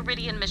access the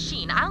Iridian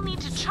machine, I'll need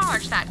to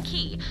charge that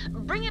key.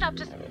 Bring it up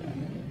to...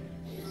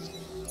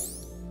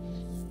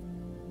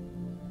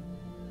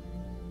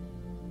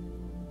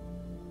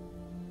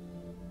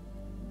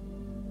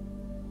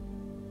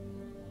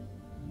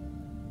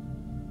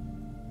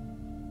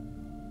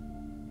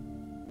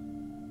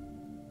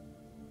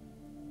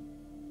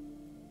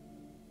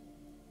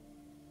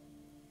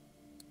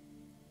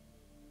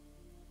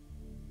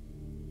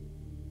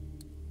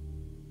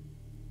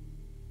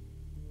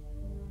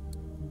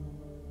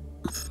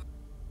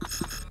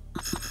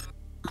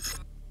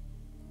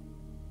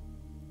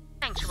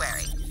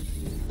 Sanctuary.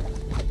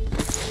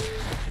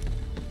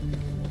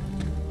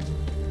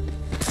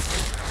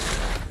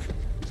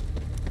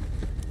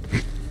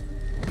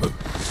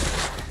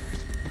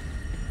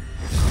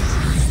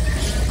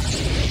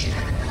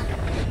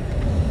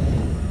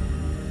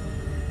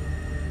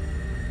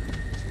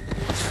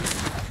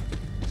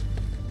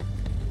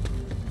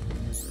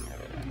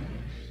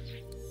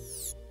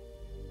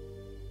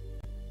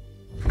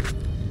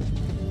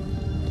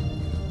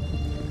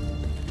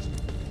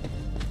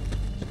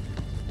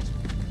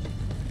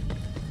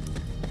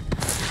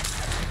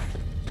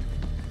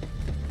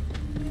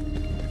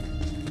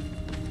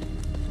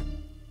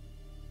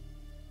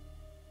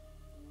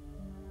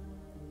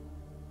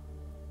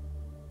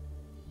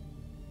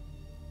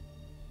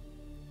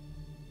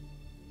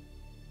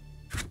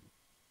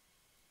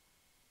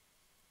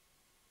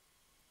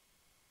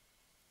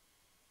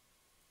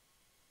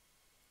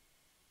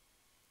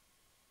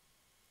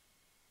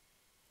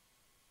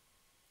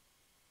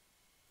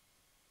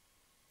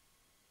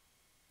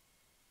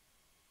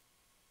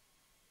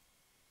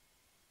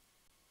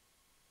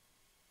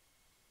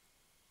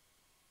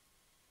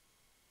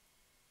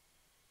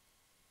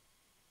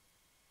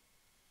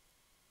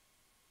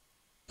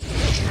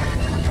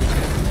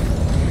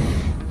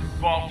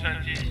 Vault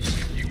Hunter,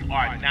 you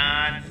are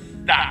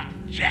non-stop,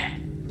 Jack.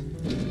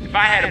 If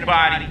I had a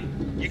body,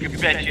 you can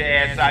bet your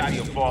ass I'd be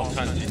a Vault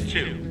Hunter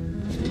too.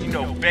 You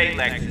know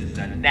Balex is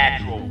a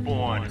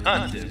natural-born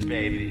hunter,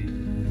 baby.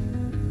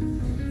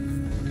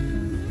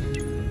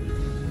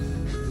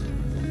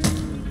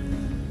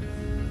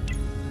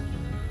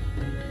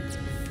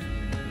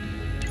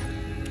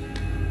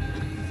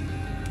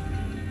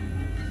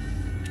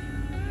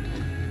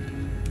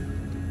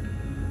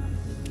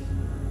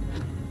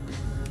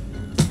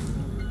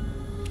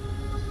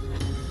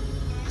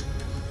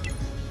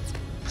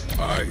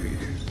 I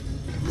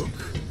look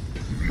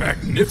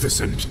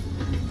magnificent.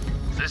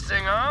 Is this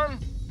thing on?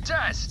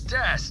 Test.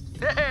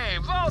 Hey,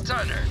 Vault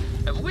Hunter,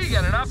 have we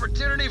got an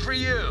opportunity for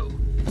you?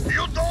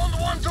 You don't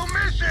want to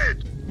miss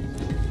it!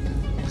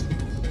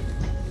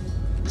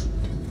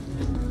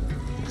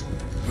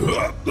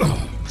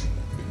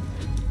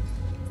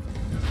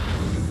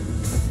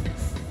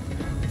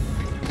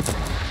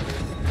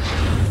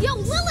 Yo,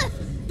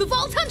 Lilith! The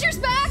Vault Hunter's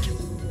back!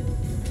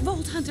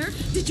 Vault Hunter,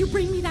 did you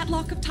bring me that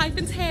lock of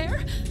Typhon's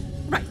hair?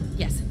 Right,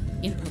 yes.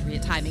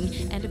 Inappropriate timing.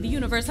 End of the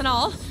universe and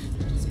all.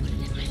 Just put it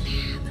in my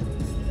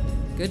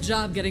lab. Good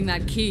job getting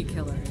that key,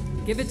 Killer.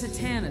 Give it to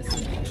Tanis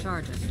and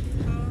charge it.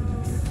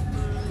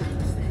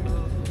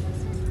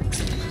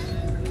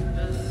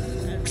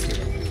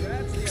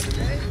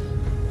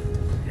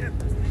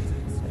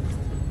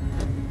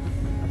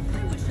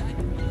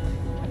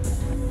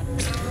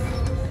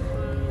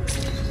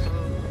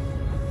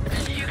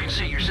 You can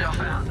see yourself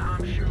out,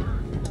 I'm sure.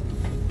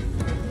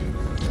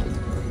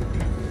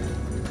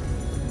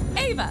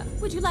 Ava,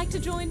 would you like to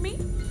join me?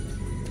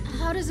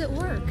 How does it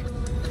work?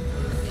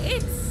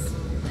 It's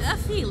a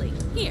feeling.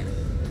 Here.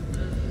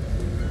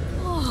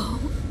 Oh,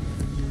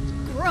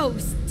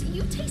 gross. Do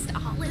you taste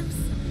olives?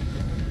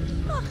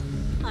 Oh,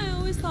 I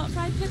always thought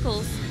fried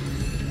pickles.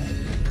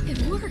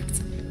 It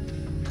worked.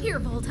 Here,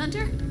 Vault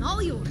Hunter,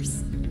 all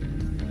yours.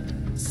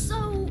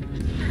 So,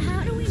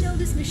 how do we know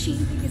this machine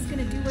thing is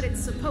gonna do what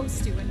it's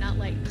supposed to and not,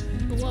 like,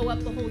 blow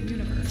up the whole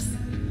universe?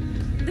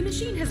 The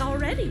machine has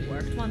already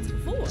worked once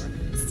before,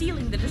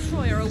 stealing the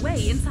destroyer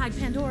away inside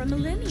Pandora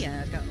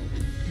millennia ago.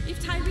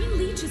 If Tyreen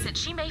leeches it,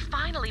 she may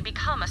finally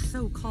become a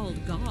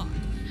so-called god.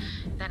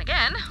 Then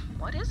again,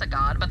 what is a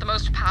god but the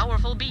most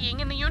powerful being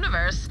in the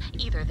universe?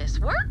 Either this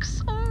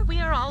works, or we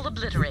are all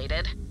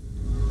obliterated.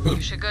 You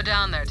should go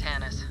down there,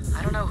 Tanis.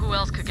 I don't know who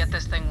else could get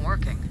this thing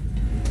working.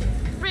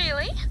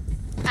 Really?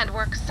 And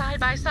work side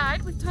by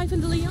side with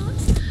Typhon de Leon?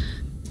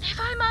 If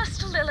I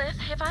must, Lilith,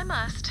 if I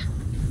must.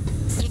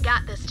 You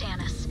got this,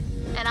 Tanis.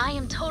 And I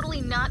am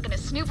totally not gonna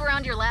snoop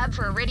around your lab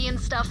for Iridian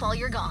stuff while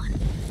you're gone.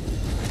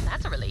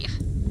 That's a relief.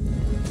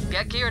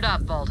 Get geared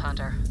up, Vault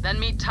Hunter. Then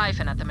meet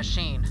Typhon at the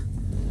machine.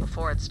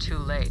 Before it's too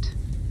late.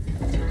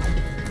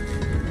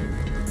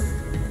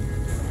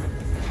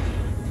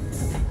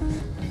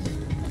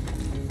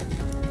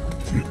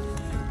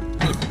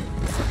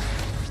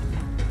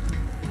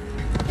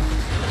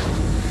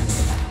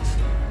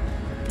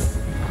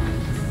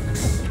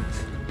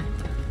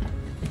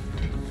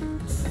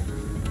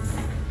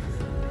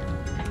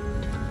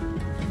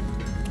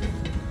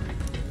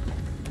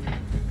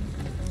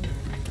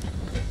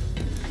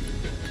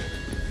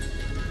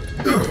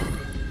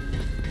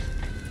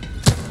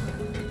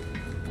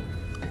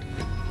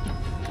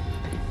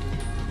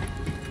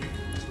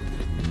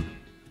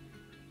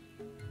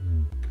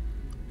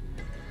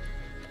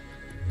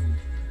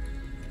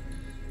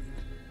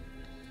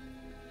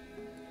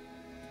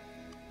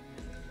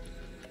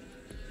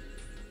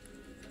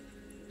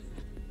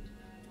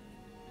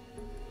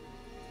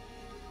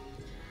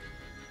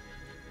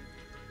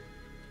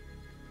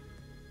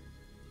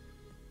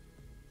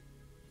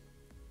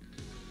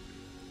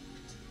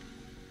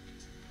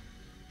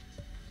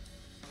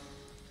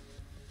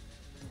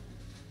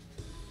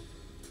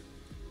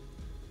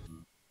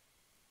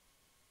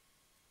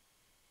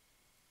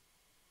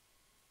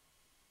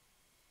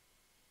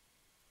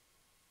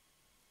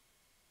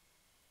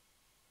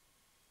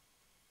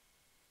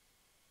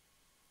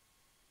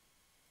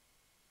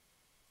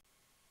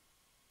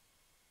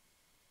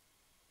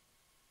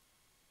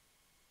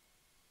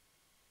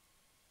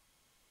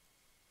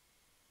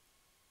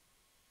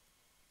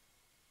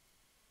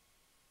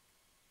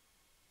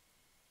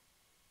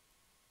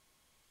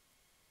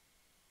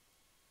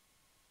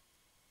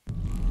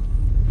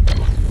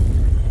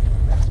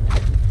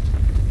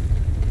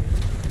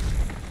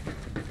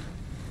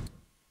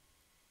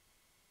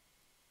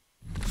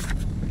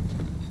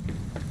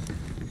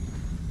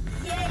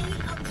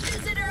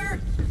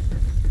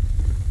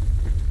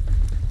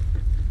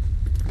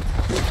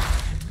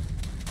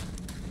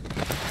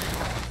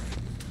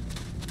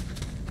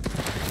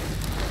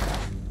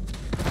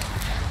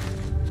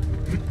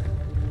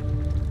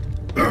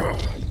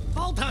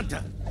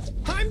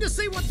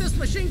 see what this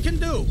machine can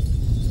do.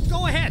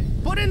 Go ahead,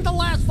 put in the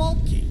last vault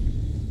key.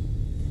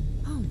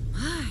 Oh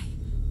my.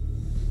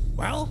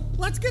 Well,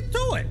 let's get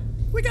to it.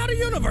 We got a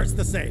universe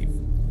to save.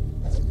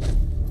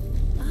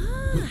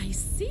 Ah, I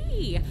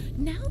see.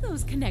 Now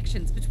those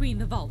connections between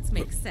the vaults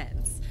make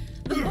sense.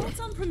 The vaults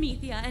on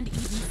Promethea and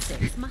Eden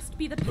 6 must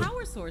be the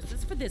power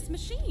sources for this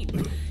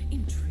machine.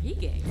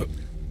 Intriguing.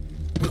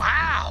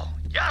 Wow,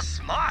 you're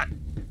smart.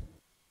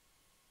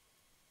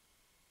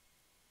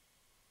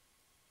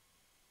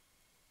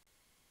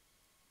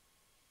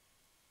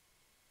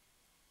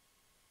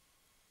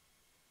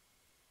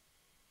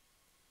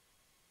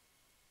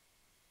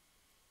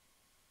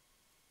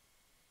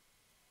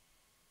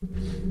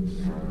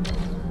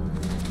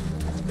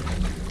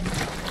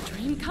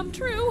 Dream come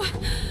true.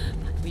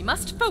 But we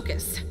must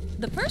focus.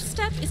 The first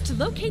step is to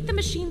locate the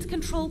machine's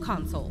control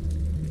console.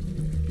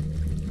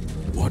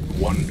 What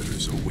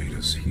wonders await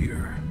us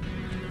here?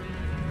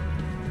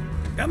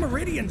 The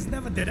Meridians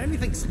never did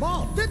anything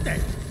small, did they?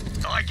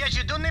 So I guess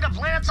you do need a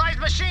planet-sized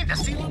machine to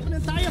see Seal up an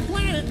entire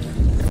planet.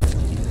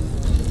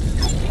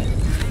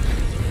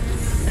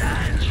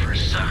 That's for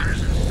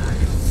suckers inside.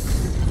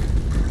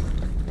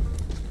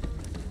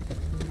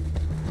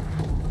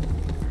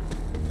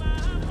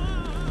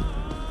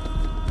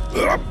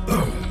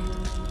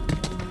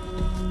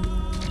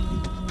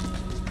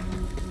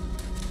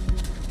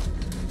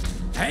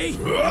 Hey,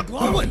 you're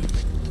glowing.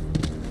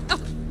 Oh,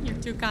 you're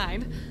too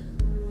kind.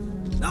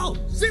 No,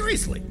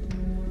 seriously.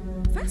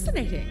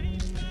 Fascinating.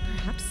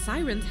 Perhaps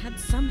Sirens had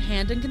some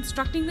hand in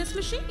constructing this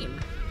machine.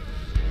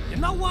 You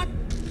know what?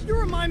 You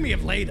remind me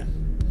of Leda.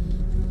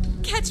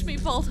 Catch me,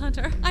 Vault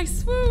Hunter. I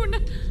swoon.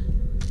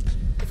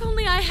 If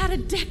only I had a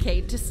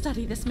decade to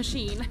study this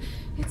machine.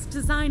 Its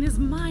design is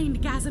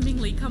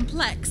mind-gasmingly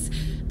complex,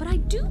 but I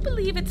do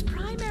believe its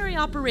primary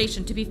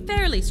operation to be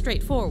fairly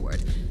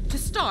straightforward. To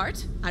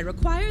start, I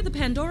require the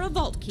Pandora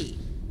Vault Key.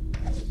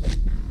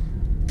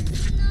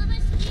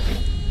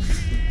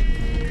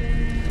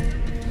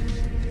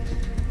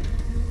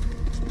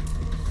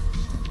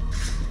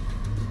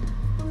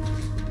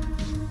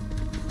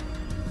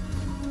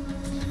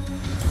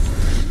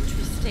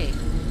 Interesting.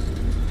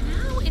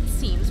 Now it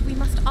seems we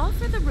must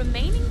offer the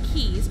remaining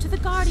keys to the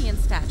Guardian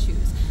statues.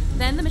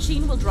 Then the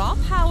machine will draw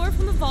power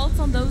from the vaults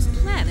on those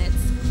planets,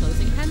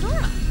 closing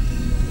Pandora.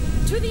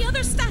 To the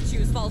other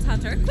statues, Vault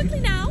Hunter. Quickly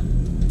now.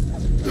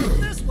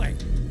 This way.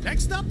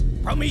 Next up,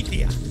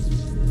 Promethea.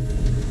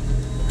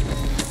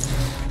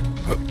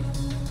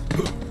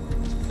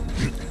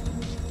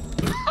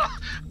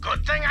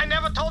 Good thing I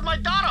never told my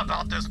daughter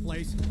about this.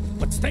 Place.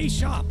 But stay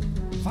sharp.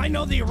 If I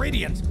know the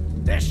Iridians,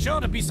 there's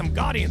sure to be some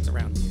Guardians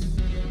around here.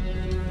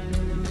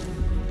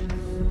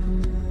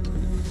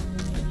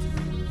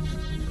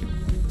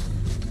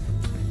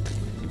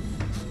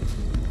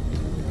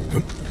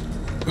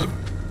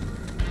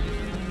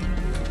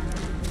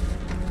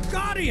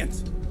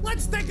 Guardians!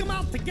 Let's take them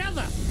out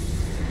together!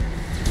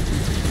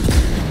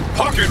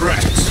 Pocket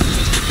rats!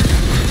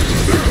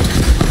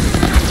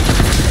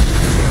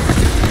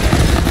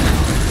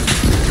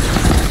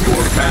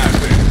 Your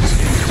path is...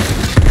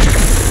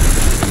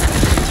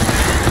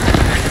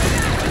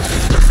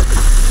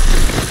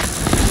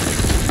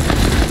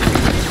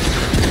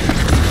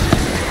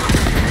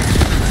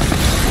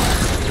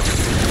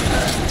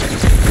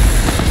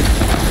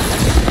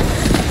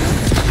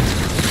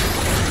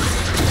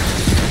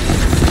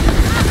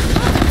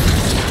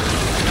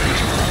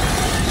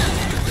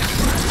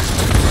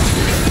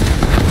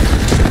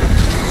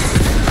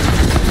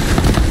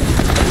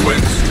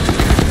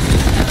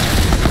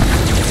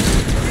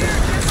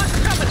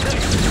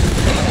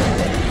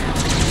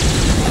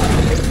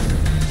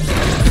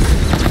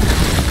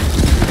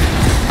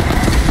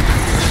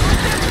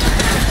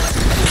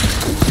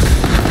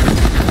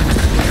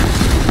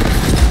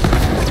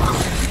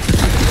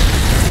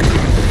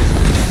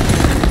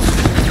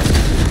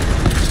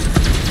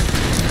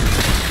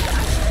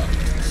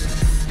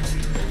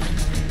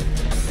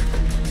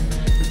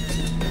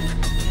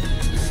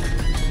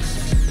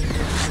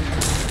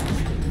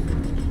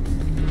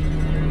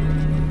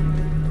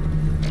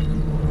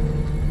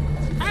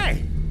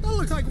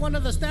 one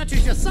of the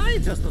statues your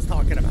scientist was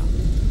talking about.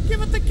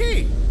 Give it the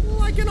key,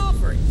 like an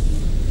offering.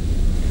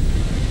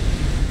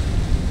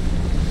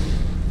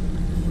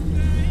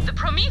 The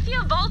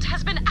Promethea Vault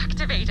has been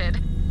activated.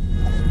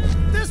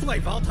 This way,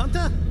 Vault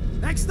Hunter.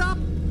 Next up,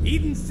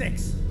 Eden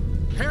 6.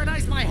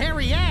 Paradise my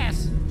hairy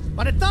ass,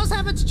 but it does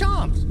have its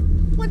charms.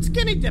 Went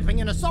skinny dipping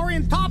in a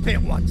Saurian tar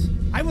pit once.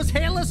 I was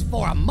hairless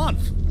for a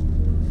month.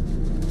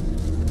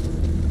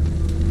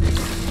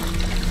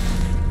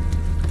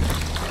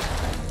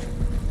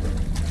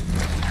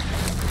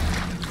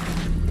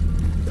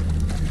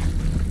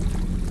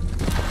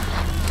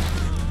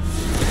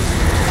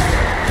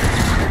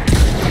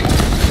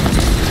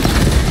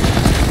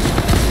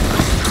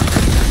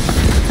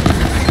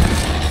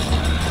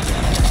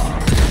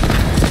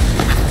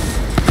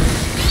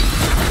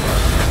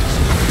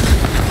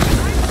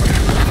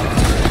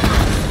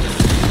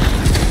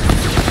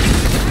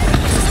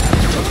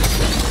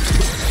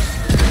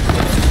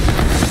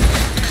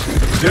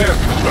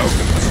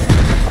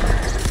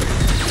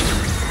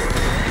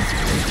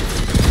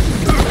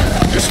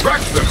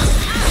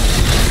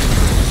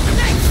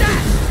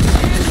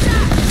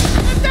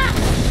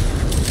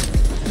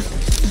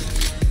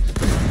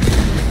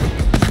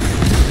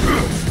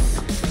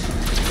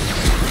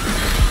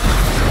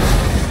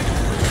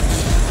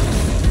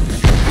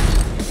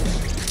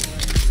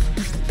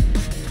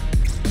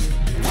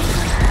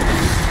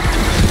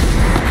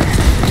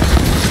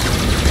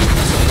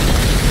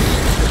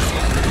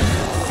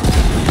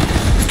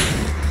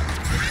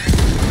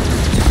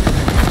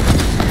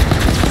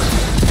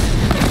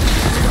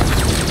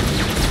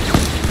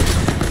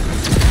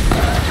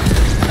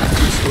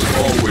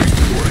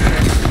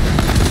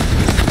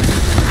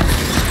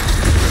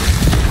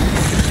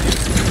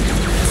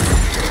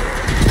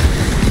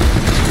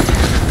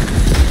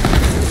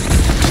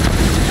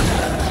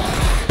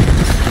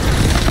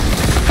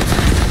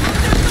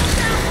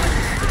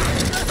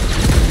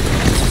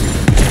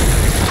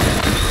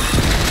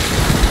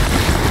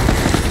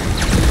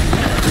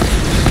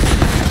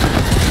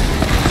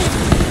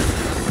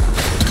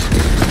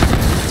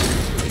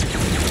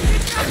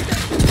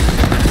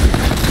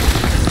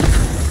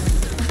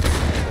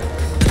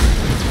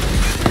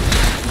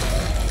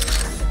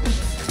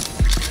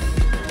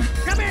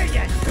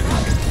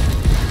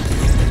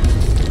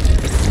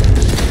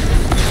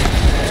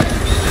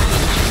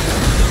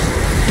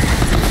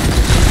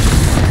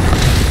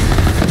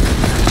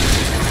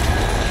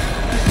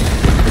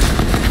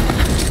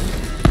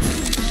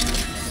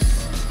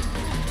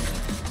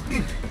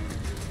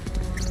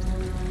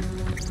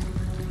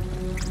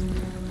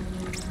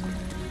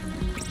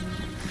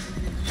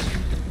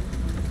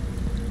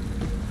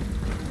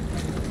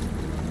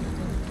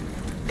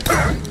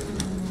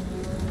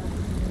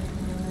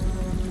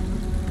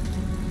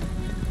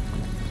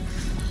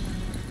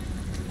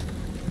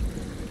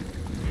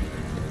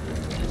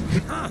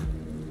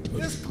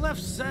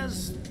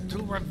 says to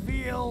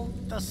reveal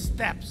the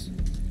steps.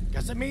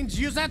 Guess it means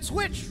use that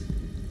switch.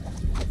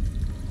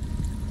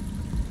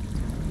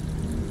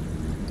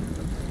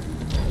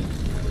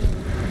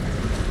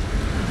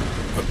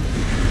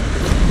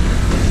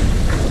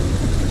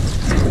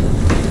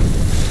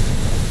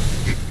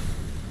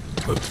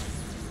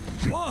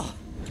 Whoa,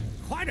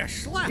 quite a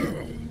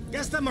schlep.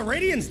 Guess the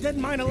Meridians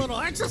didn't mind a little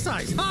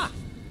exercise, huh?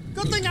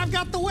 Good thing I've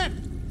got the whip.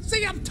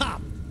 See up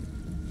top.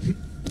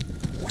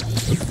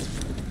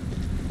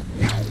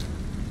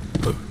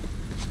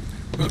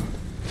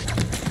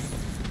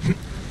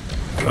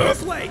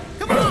 This way,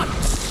 come on!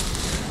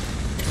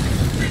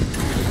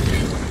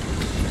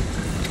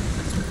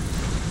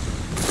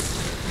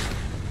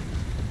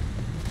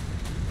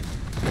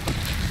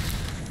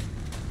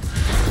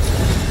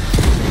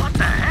 What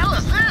the hell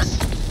is this?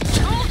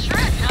 Cool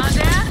trick, huh,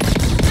 Dad?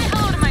 Say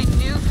hello to my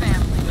new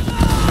family.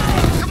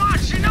 Come on,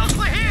 she knows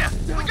we're here.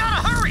 We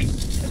gotta hurry.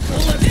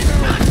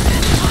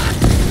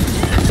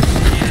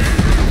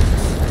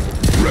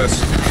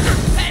 Rest.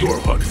 Your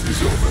hunt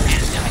is over.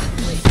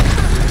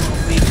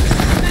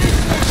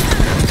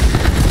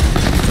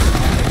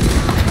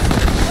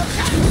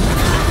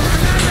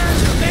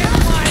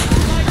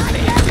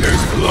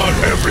 There's blood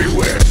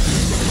everywhere.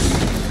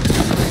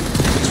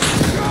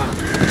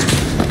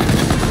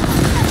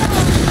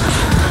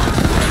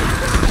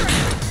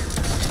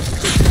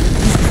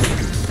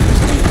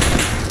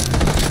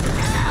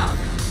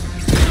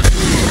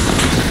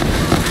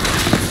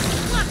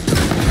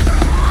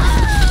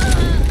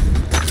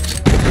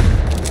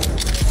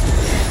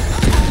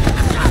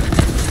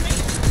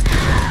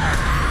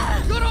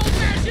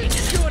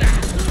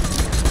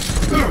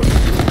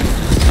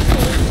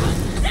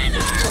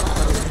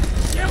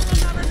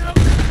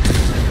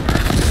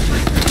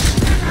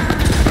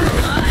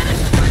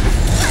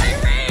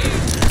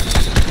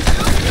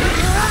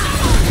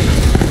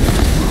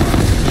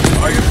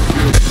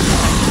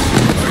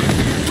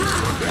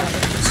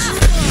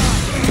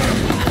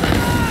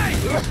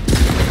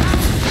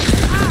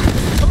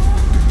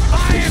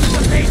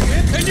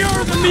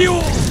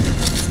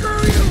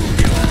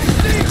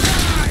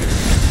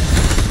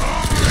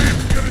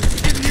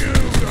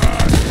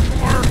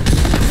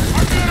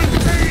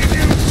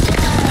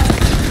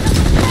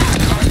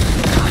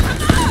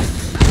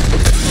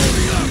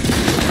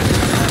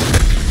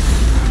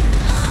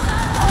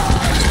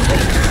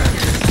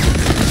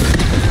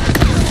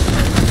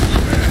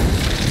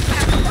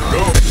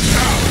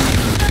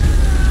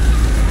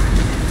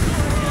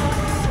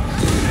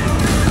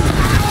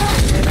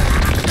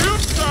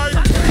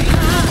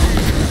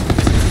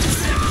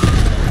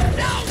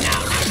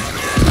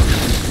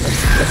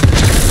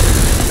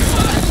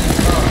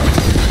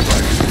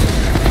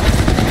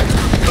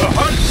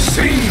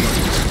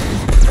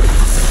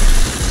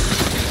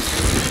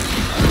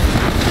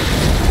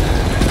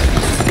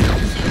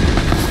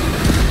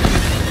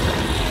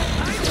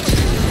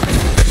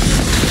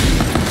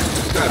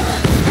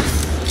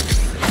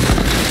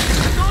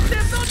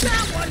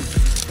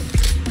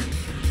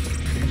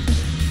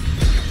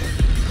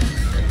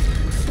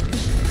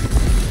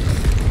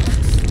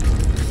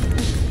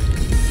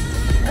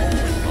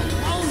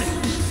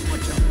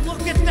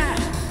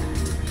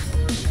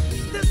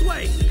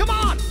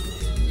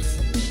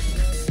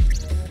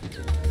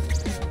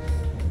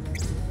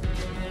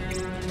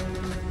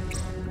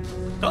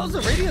 Those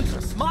Iridians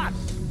are smart.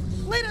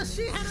 Later,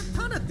 she had a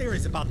ton of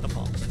theories about the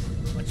vault,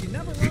 but she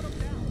never wrote them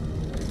down.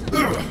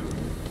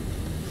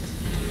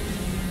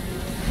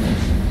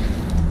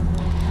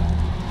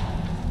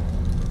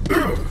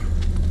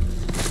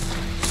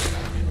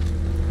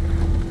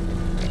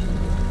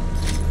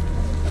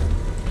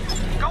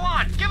 Go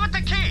on, give it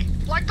the key,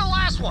 like the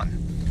last one.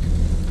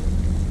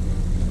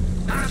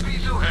 Happy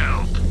to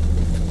help.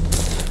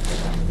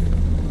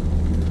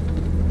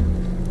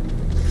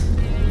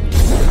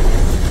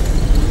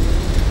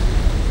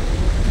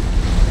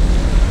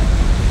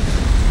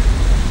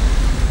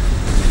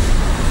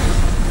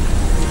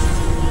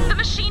 The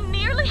machine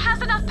nearly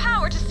has enough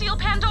power to seal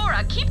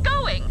Pandora. Keep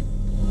going.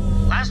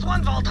 Last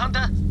one, Vault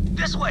Hunter.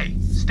 This way.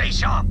 Stay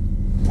sharp.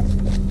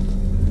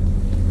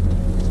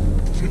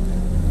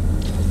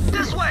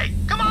 This way.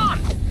 Come on.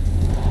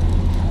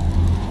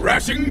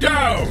 Crashing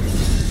down!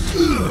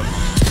 Thrill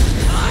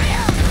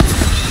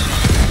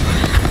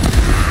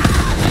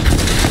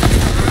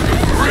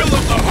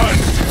of the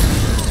hunt!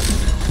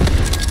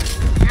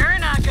 You're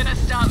not gonna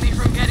stop me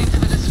from getting to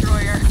the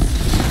destroyer.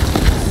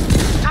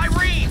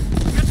 Tyreen,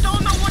 you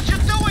don't know what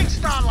you're doing,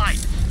 Starlight.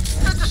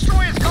 The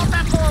destroyer's called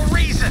that for a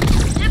reason.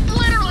 It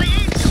literally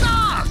eats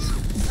stars.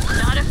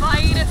 Not if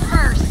I eat it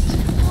first.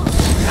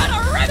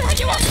 Gonna rip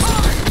you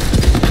apart!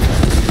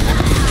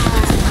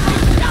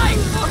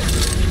 Dying for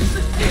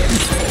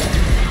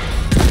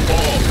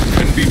All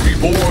can be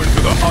reborn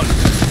to the hunt.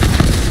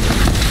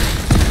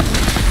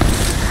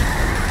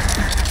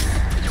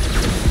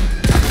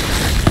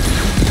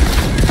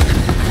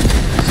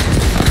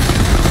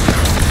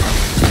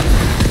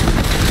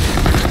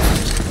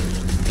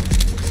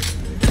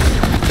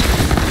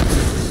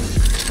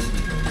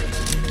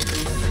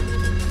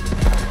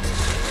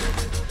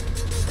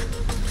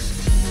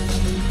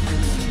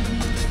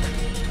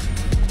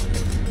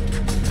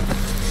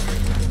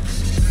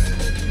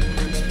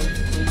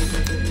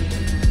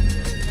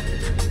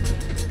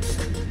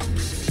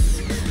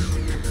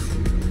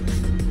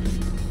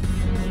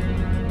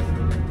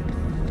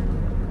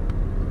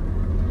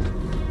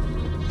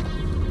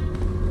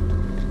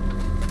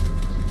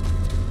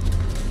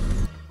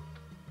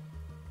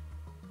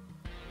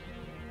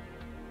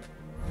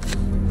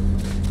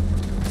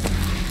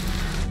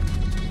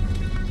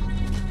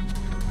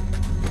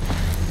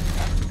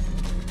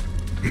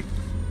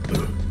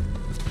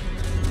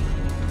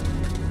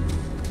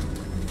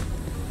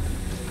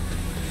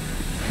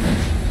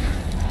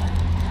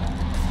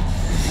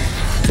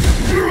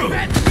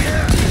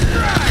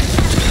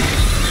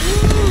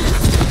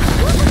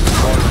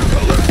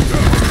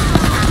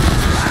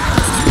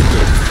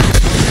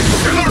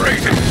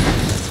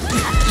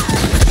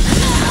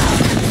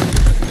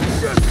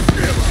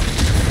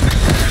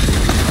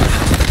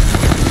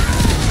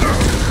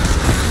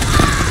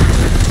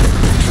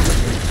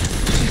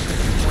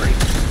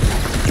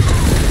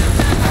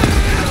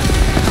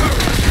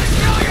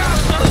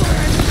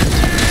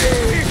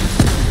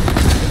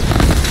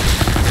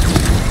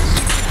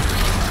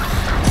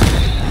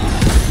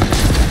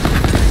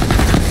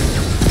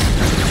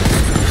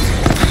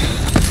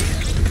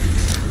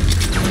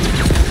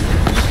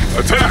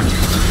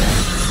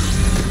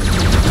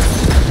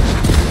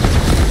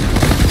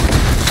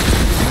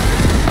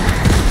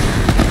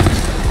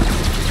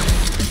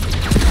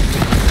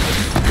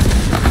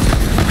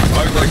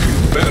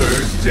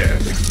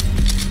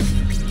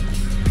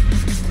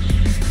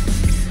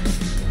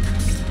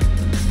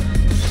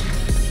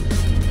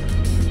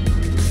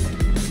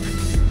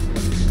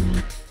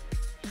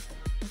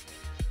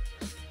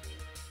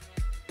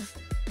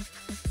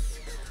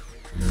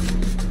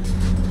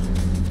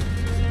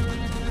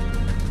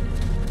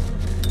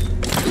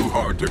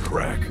 hard to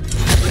crack.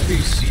 Let me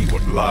see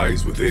what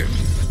lies within.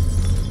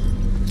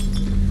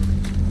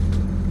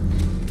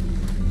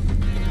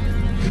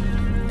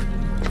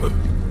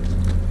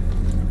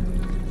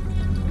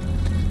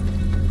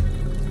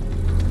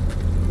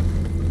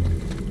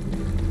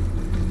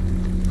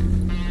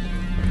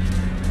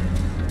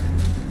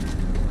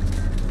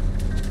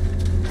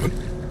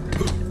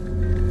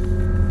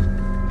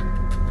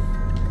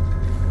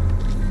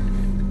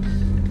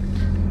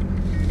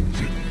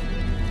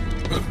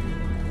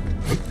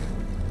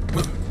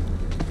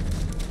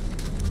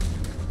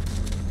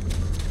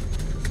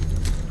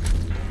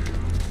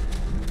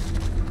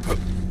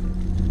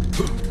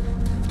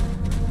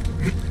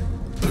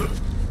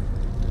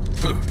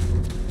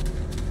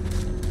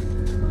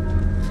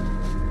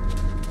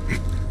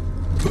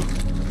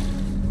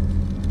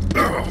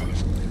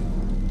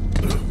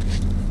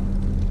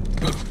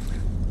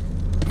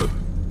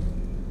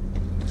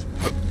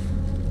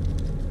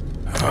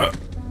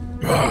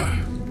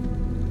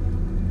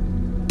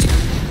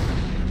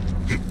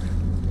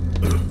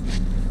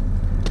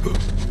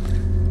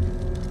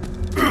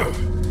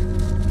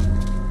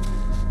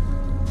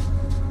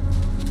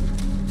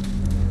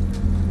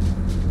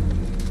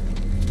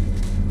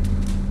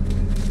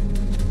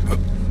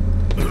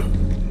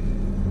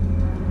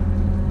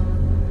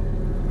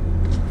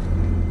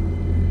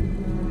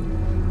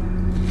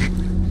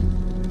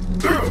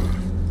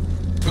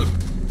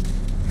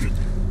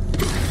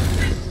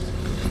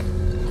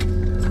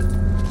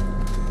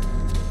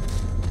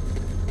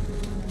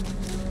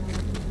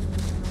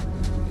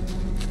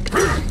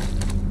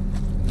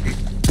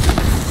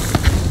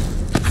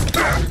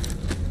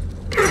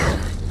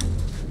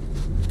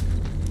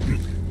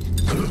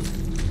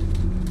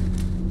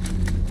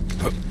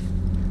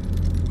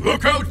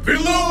 Look out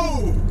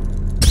below!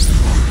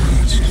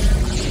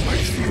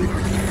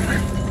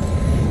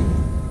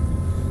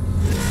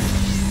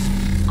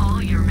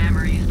 All your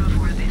memories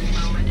before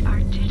this moment are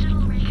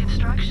digital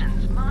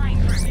reconstructions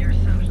mined from your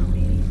social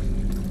media.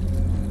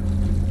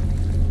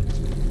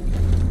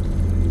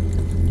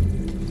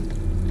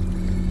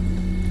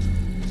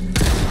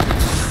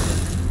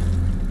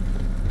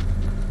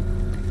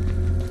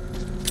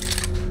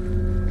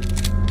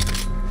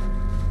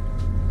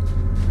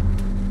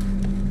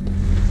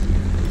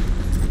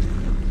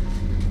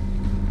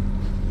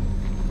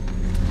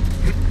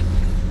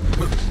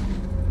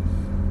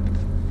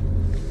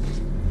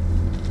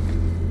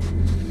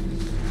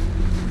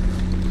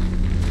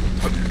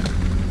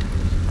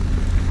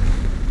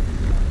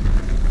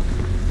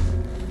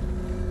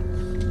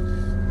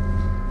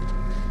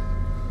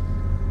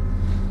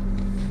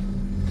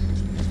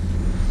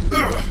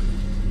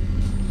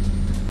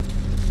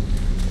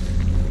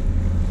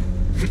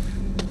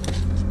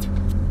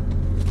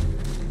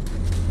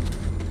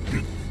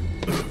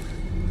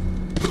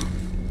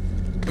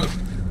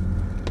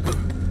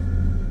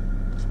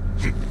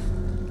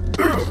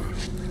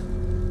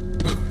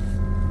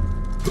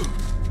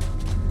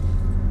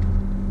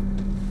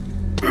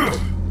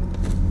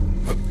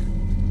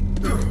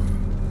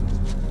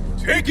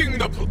 Taking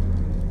the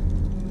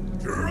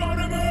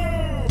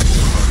Geronimo!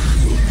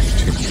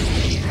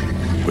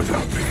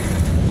 Without me.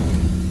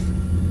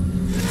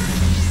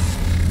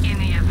 In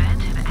the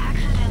event of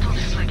accidental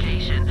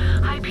duplication,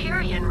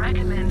 Hyperion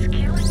recommends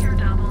killing your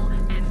double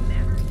and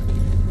never...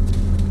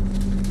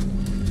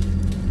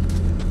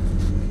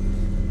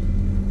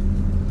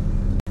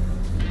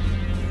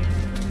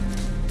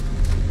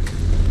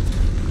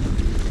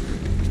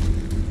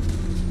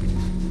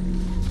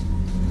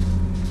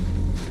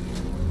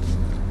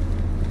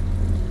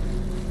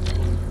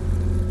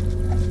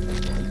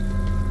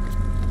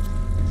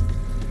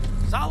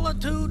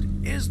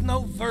 Solitude is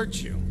no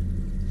virtue.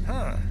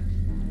 Huh.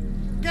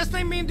 Guess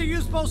they mean to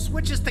use both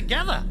switches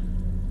together.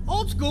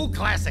 Old school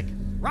classic.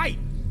 Right.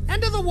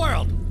 End of the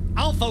world.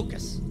 I'll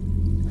focus.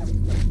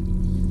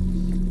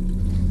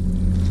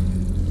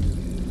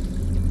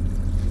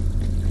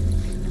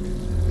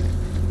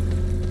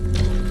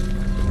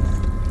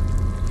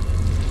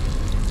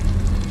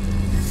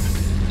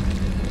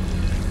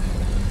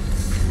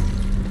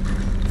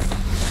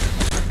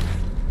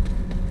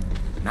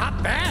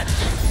 Not bad.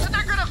 The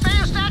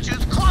Decorative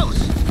statue's close.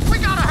 We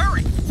gotta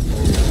hurry.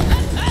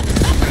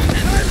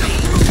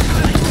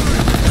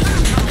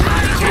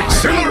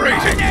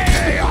 Accelerating!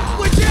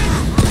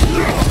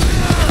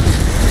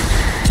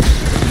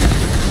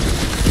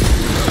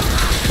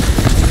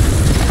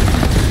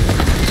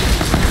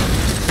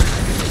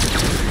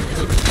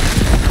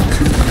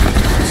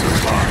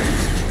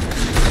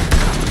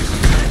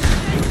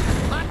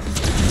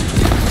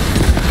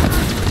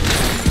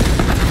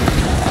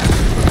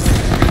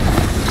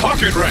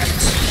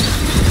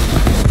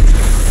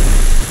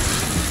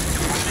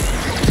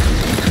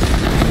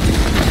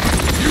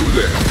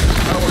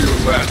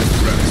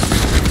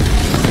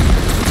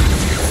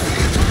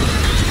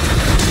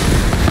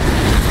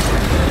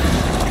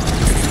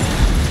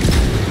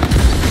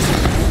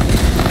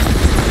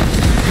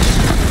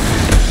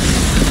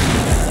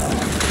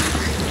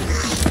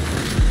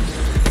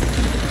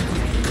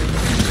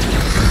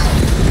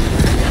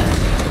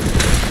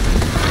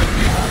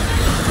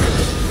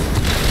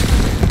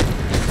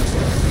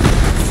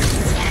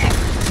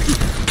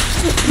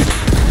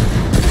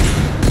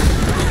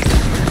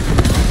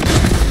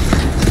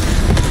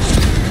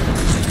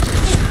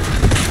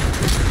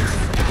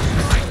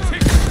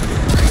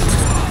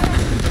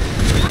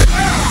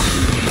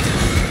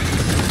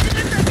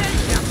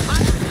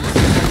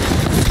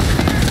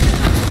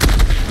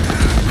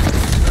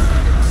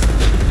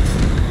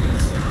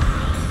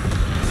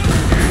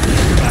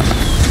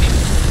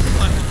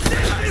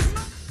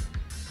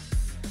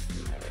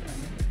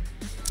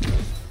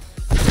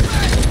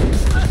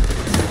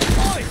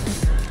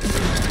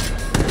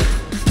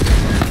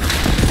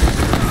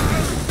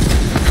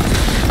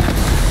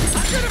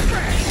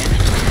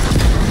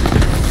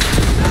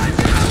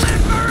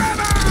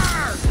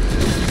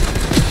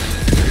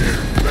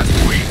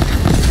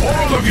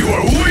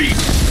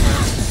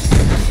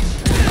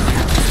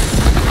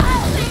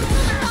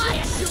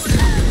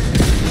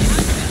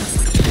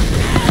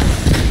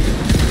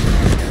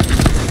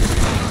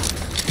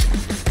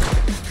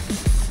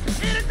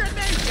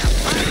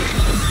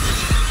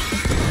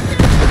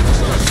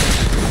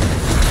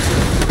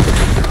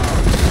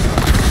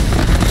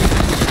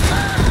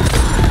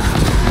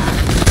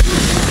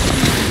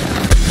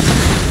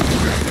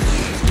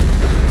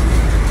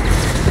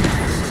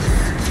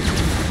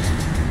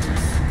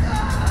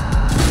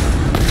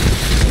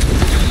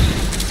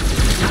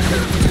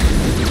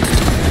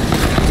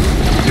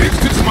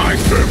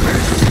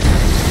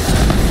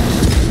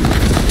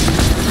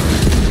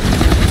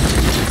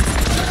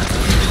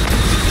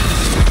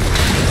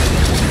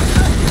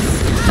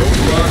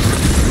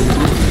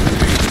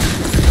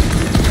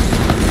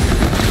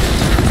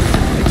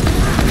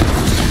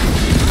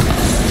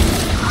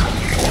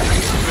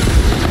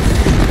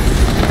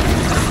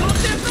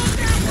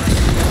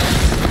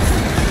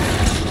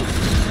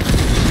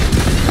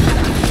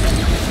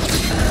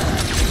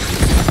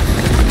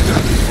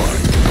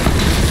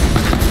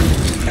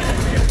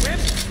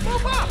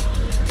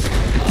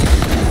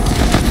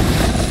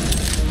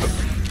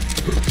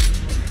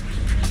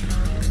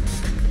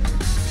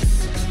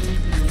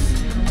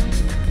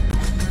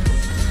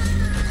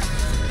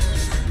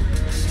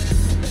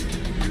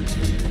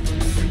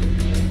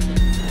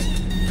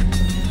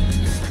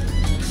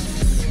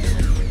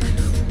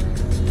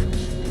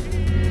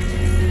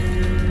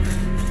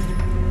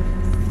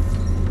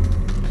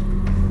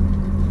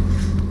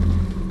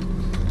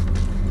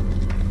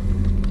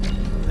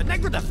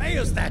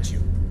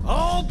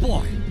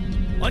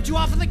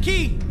 off of the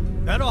key.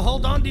 Better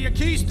hold on to your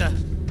keister.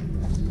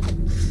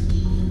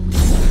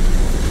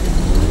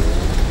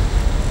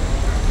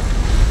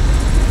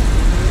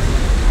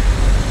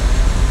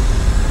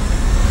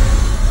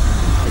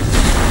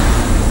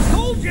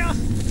 Told ya!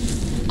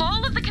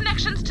 All of the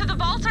connections to the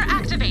vault are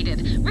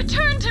activated.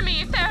 Return to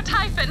me, fair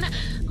Typhon.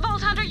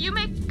 Vault Hunter, you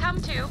may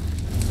come too.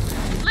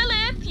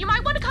 Lilith, you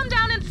might want to come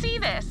down and see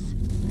this.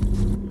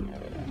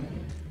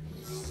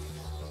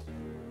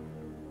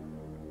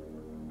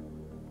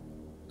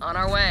 On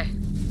our way.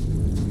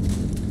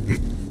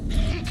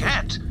 He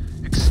can't.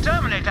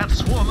 Exterminate that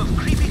swarm of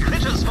creepy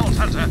critters, Vault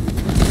Hunter.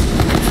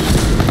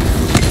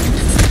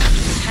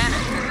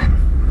 Tannis, is it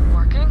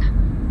working?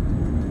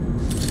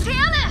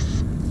 Tannis!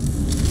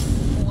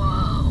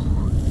 Whoa.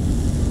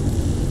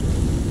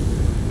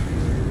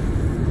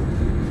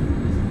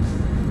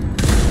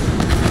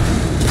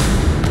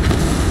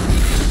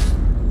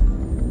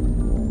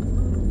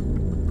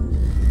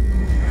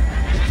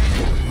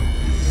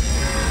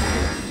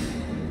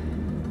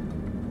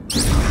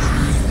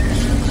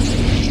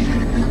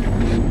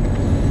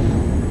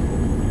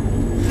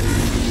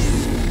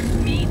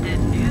 Meet the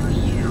new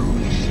you.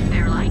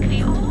 They're like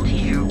the old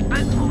you,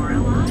 but more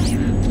alive.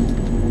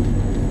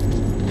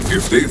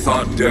 If they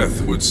thought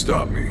death would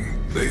stop me,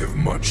 they have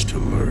much to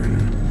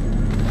learn.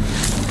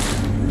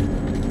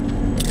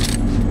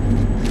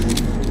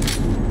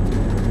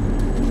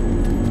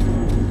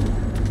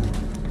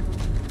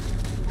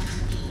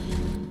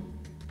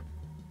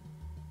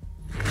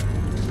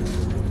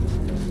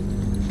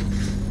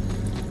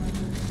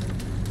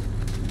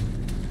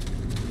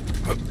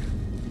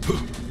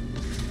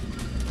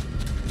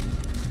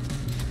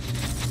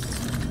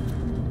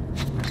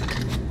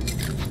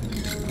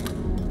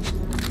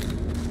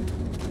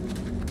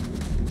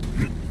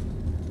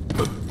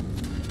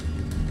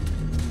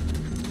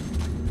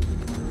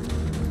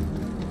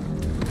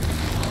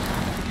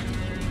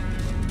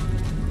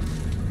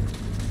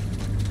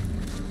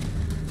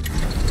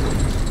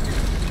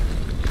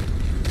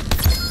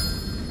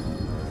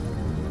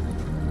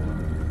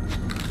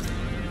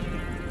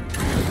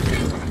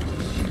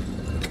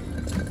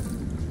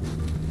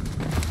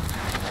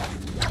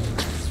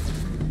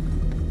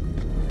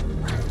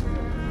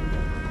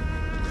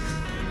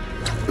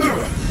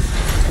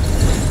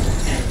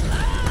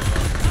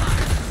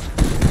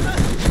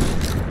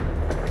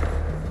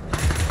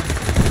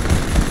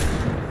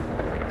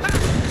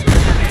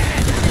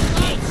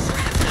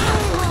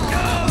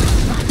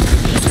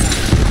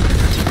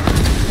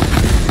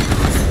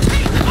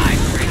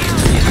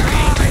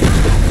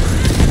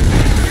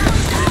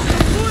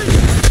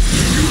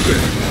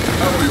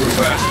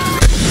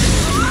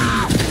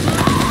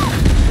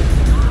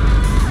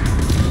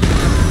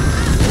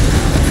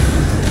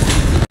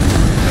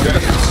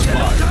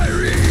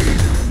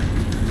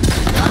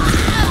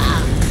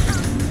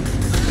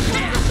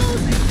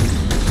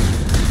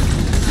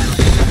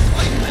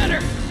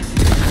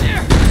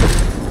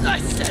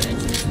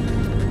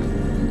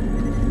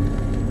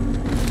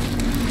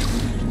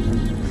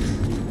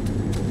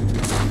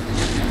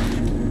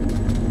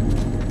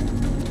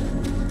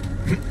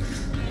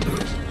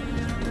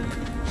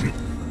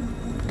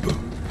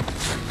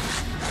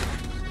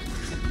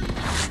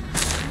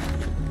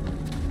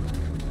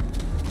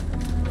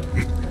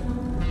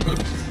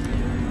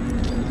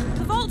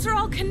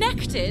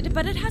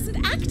 But it hasn't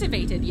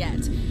activated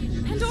yet.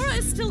 Pandora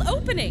is still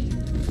opening.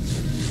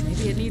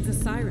 Maybe it needs a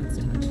siren's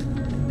touch.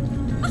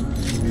 Oh,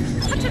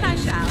 touch it I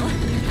shall.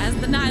 As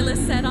the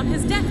nihilist said on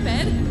his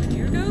deathbed,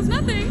 here goes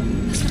nothing.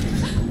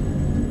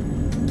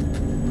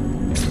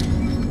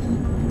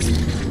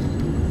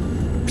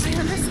 I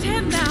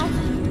understand now.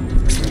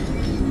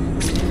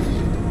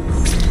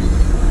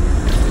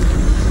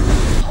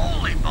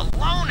 Holy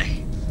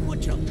baloney!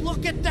 Would you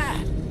look at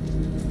that?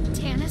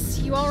 Tannis,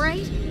 you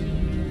alright?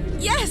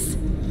 Yes!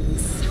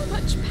 So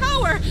much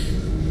power!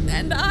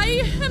 And I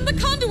am the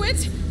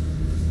conduit!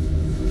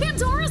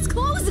 Pandora's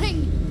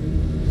closing!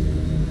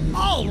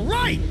 All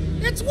right!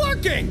 It's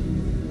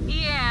working!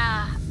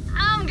 Yeah,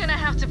 I'm gonna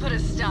have to put a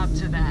stop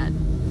to that.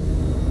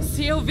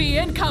 COV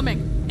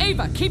incoming!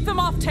 Ava, keep them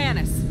off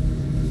Tannis!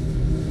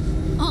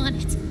 On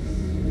it.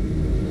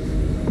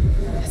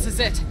 This is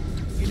it.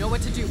 You know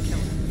what to do,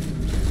 killer.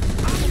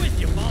 I'm with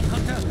you, Vault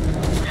Hunter.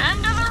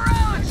 End of the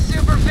road,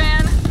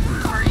 superfan!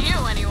 For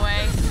you,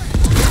 anyway.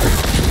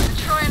 When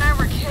Troy and I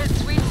were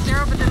kids, we'd stare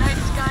up at the night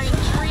sky and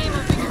dream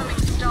of becoming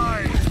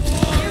stars.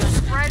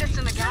 The brightest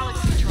in the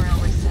galaxy, Troy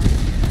always said.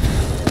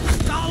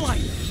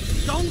 Starlight,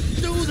 don't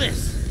do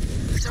this!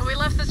 So we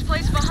left this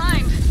place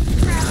behind.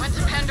 We went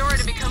to Pandora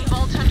to become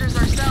Vault Hunters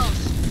ourselves.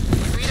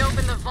 We'd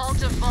open the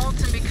Vault of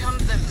Vaults and become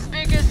the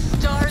biggest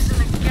stars in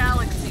the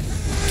galaxy.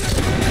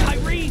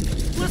 Irene,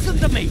 listen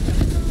to me!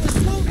 This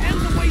won't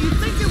end the way you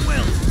think it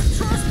will!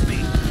 Trust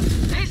me!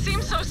 They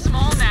seem so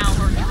small now,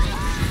 Hercules.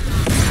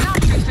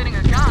 Not befitting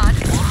a god.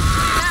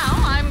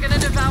 Now I'm gonna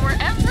devour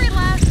every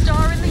last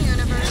star in the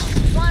universe,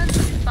 one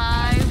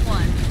by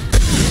one.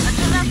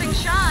 Until nothing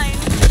shines.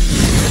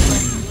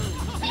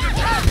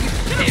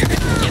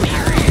 Give me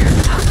your ear.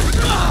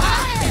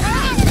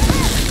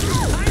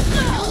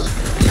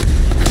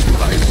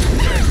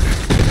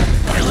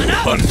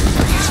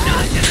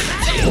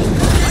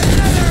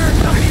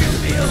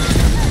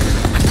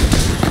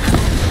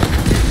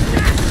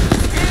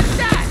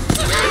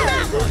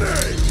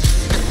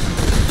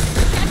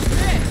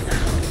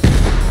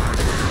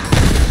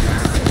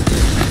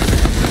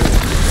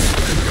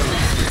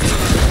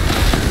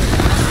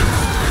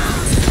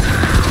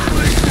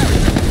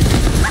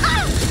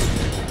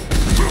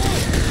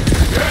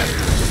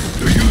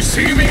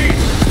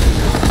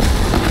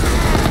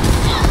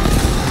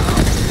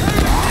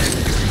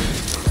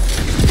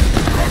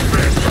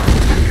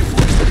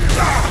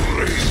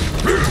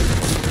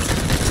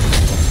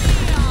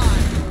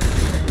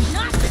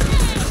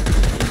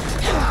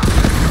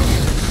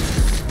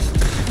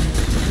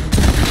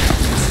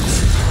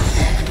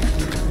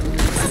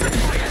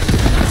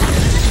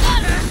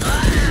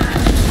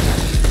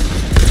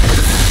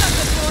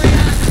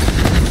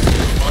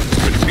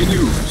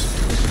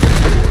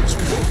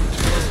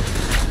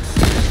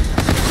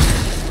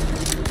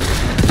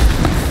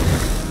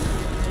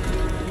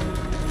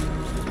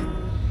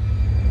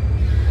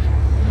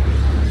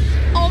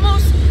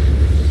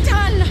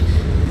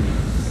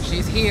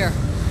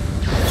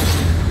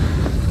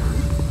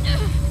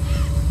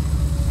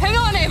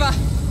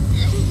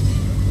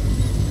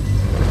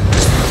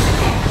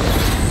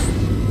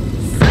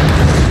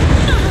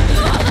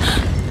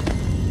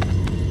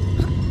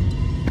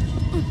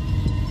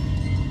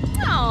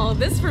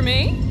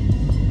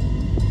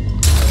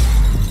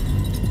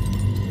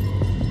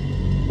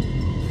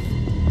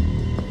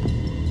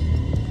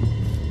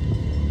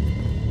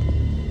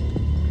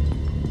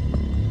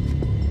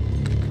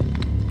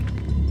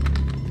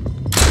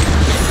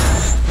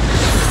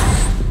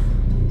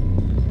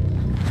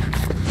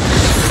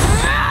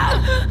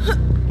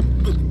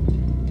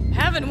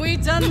 Haven't we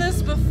done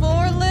this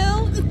before,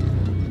 Lil?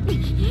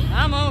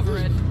 I'm over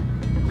it.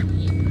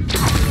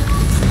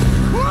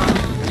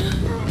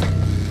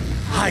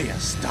 Hiya,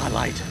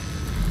 Starlight.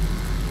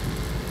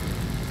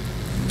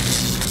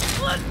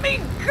 Let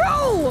me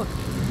go!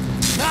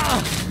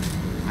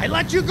 I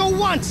let you go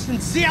once, and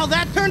see how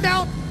that turned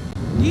out?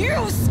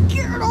 You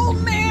scared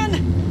old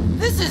man!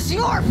 This is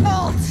your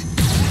fault!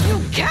 You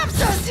kept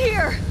us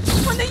here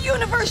when the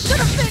universe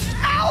should have been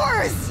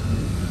ours!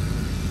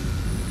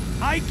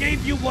 I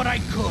gave you what I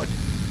could.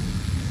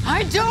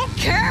 I don't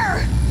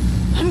care!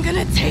 I'm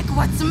gonna take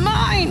what's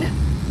mine!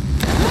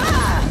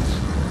 Ah!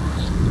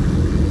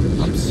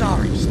 I'm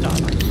sorry,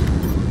 Starlight.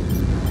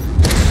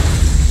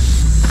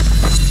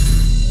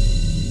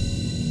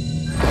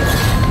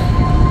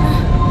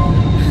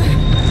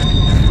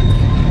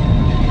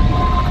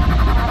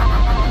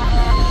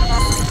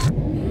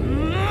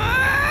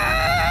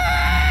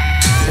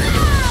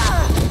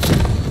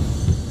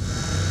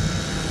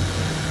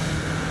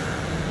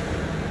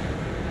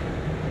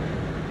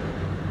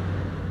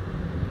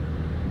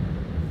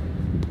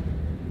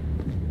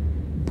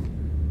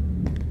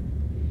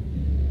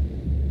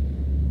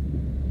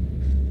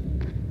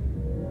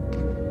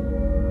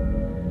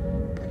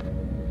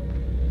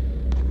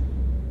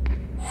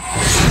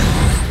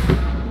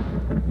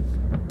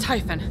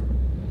 Typhon.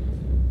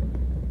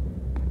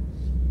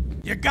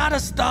 You gotta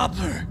stop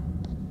her.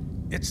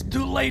 It's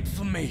too late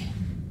for me.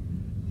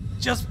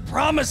 Just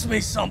promise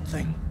me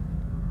something.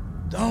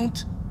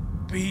 Don't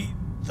be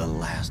the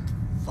last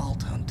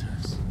Vault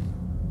Hunters.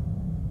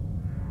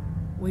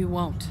 We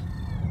won't.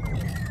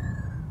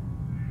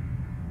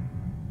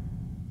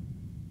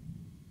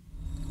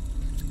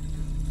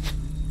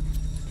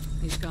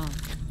 He's gone.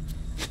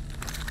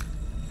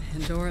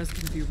 Pandora's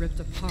gonna be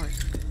ripped apart.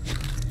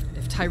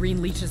 If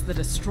Tyreen leaches the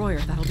destroyer,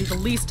 that'll be the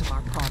least of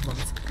our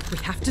problems. We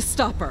have to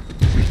stop her.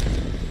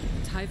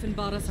 Typhon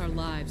bought us our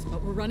lives,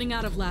 but we're running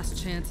out of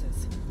last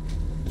chances.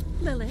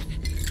 Lilith,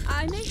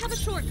 I may have a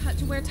shortcut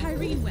to where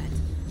Tyreen went.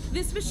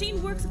 This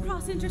machine works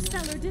across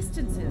interstellar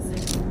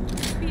distances.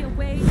 Must be a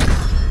way...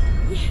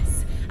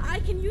 Yes, I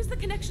can use the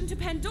connection to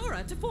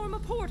Pandora to form a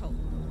portal.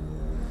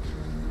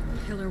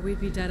 Killer, we'd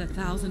be dead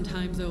 1,000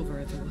 times over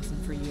if it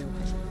wasn't for you.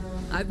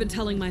 I've been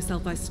telling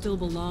myself I still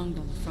belonged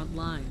on the front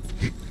lines.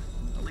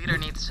 The leader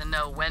needs to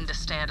know when to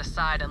stand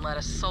aside and let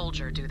a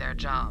soldier do their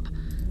job.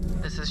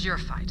 This is your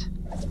fight.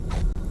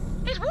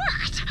 It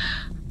worked!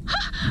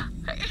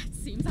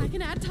 Seems I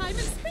can add time and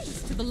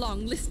space to the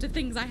long list of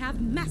things I have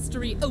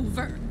mastery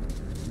over.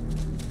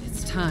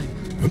 It's time.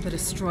 The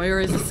destroyer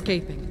is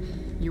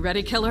escaping. You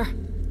ready, Killer?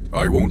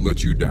 I won't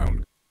let you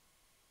down.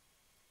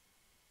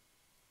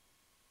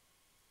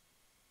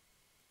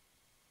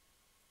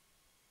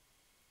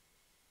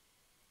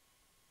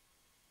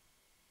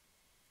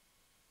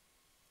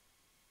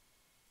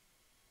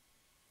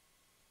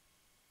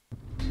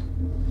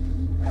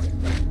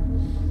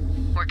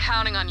 We're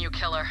counting on you,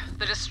 Killer.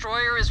 The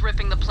destroyer is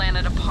ripping the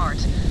planet apart.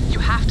 You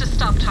have to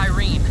stop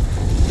Tyreen.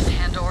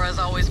 Pandora's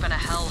always been a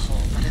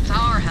hellhole, but it's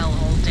our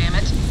hellhole, damn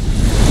it.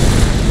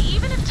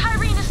 Even if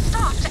Tyreen is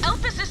stopped,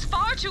 Elpis is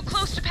far too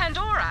close to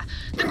Pandora.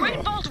 The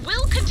Great Vault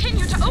will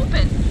continue to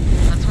open.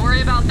 Let's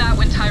worry about that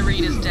when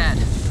Tyreen is dead.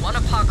 One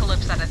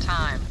apocalypse at a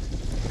time.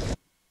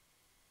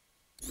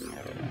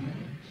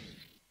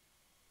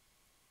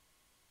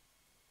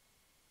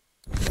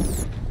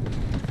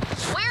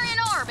 We're in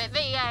orbit,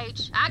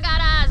 VH. I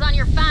got eyes on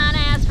your fine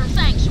ass from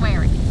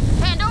Sanctuary.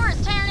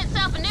 Pandora's tearing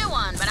itself a new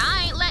one, but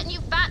I ain't letting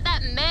you fight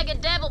that mega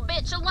devil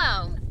bitch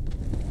alone.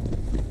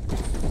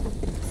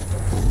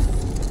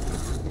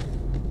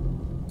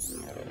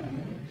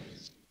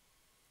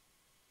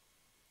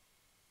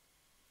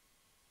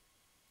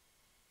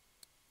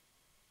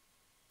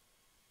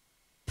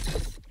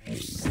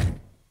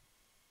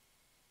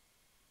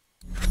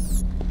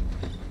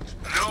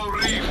 No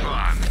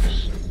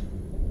refunds.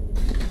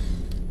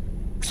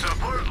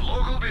 Support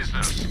local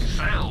business.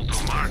 Sell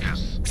to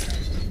Marcus.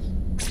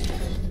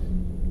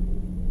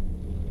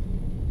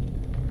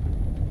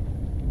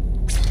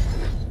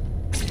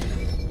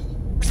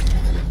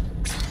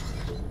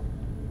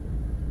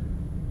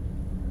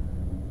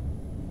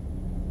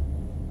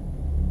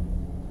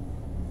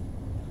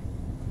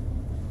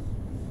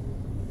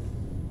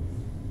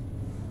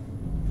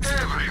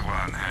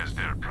 Everyone has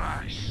their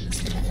price.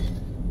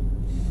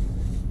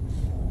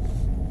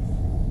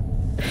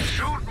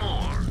 Shoot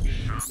more.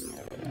 Shoot.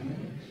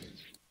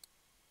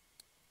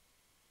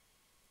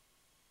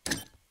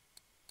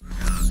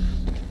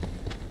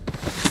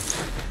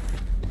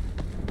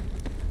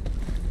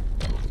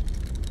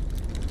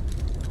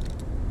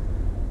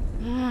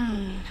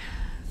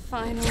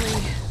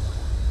 Finally.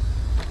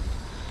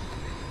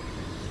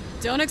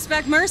 Don't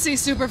expect mercy,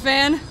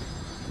 superfan.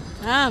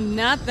 I'm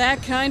not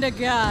that kind of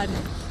god.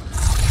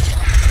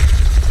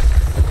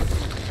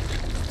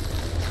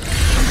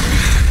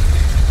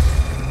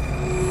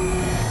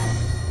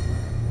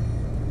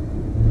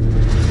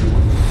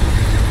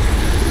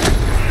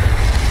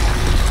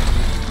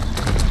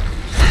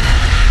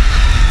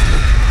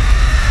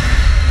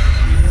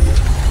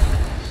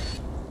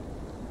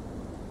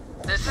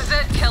 This is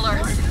it, killer.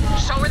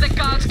 Show her the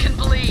gods can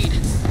bleed.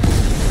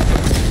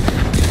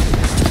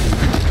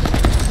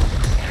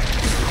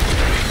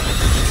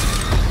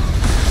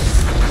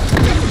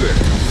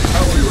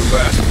 How are your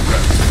last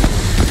breath?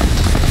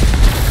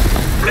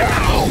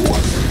 Now!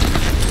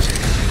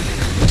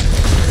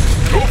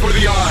 Go for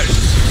the eyes!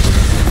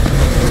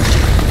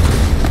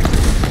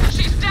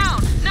 She's down!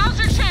 Now's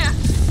her chance!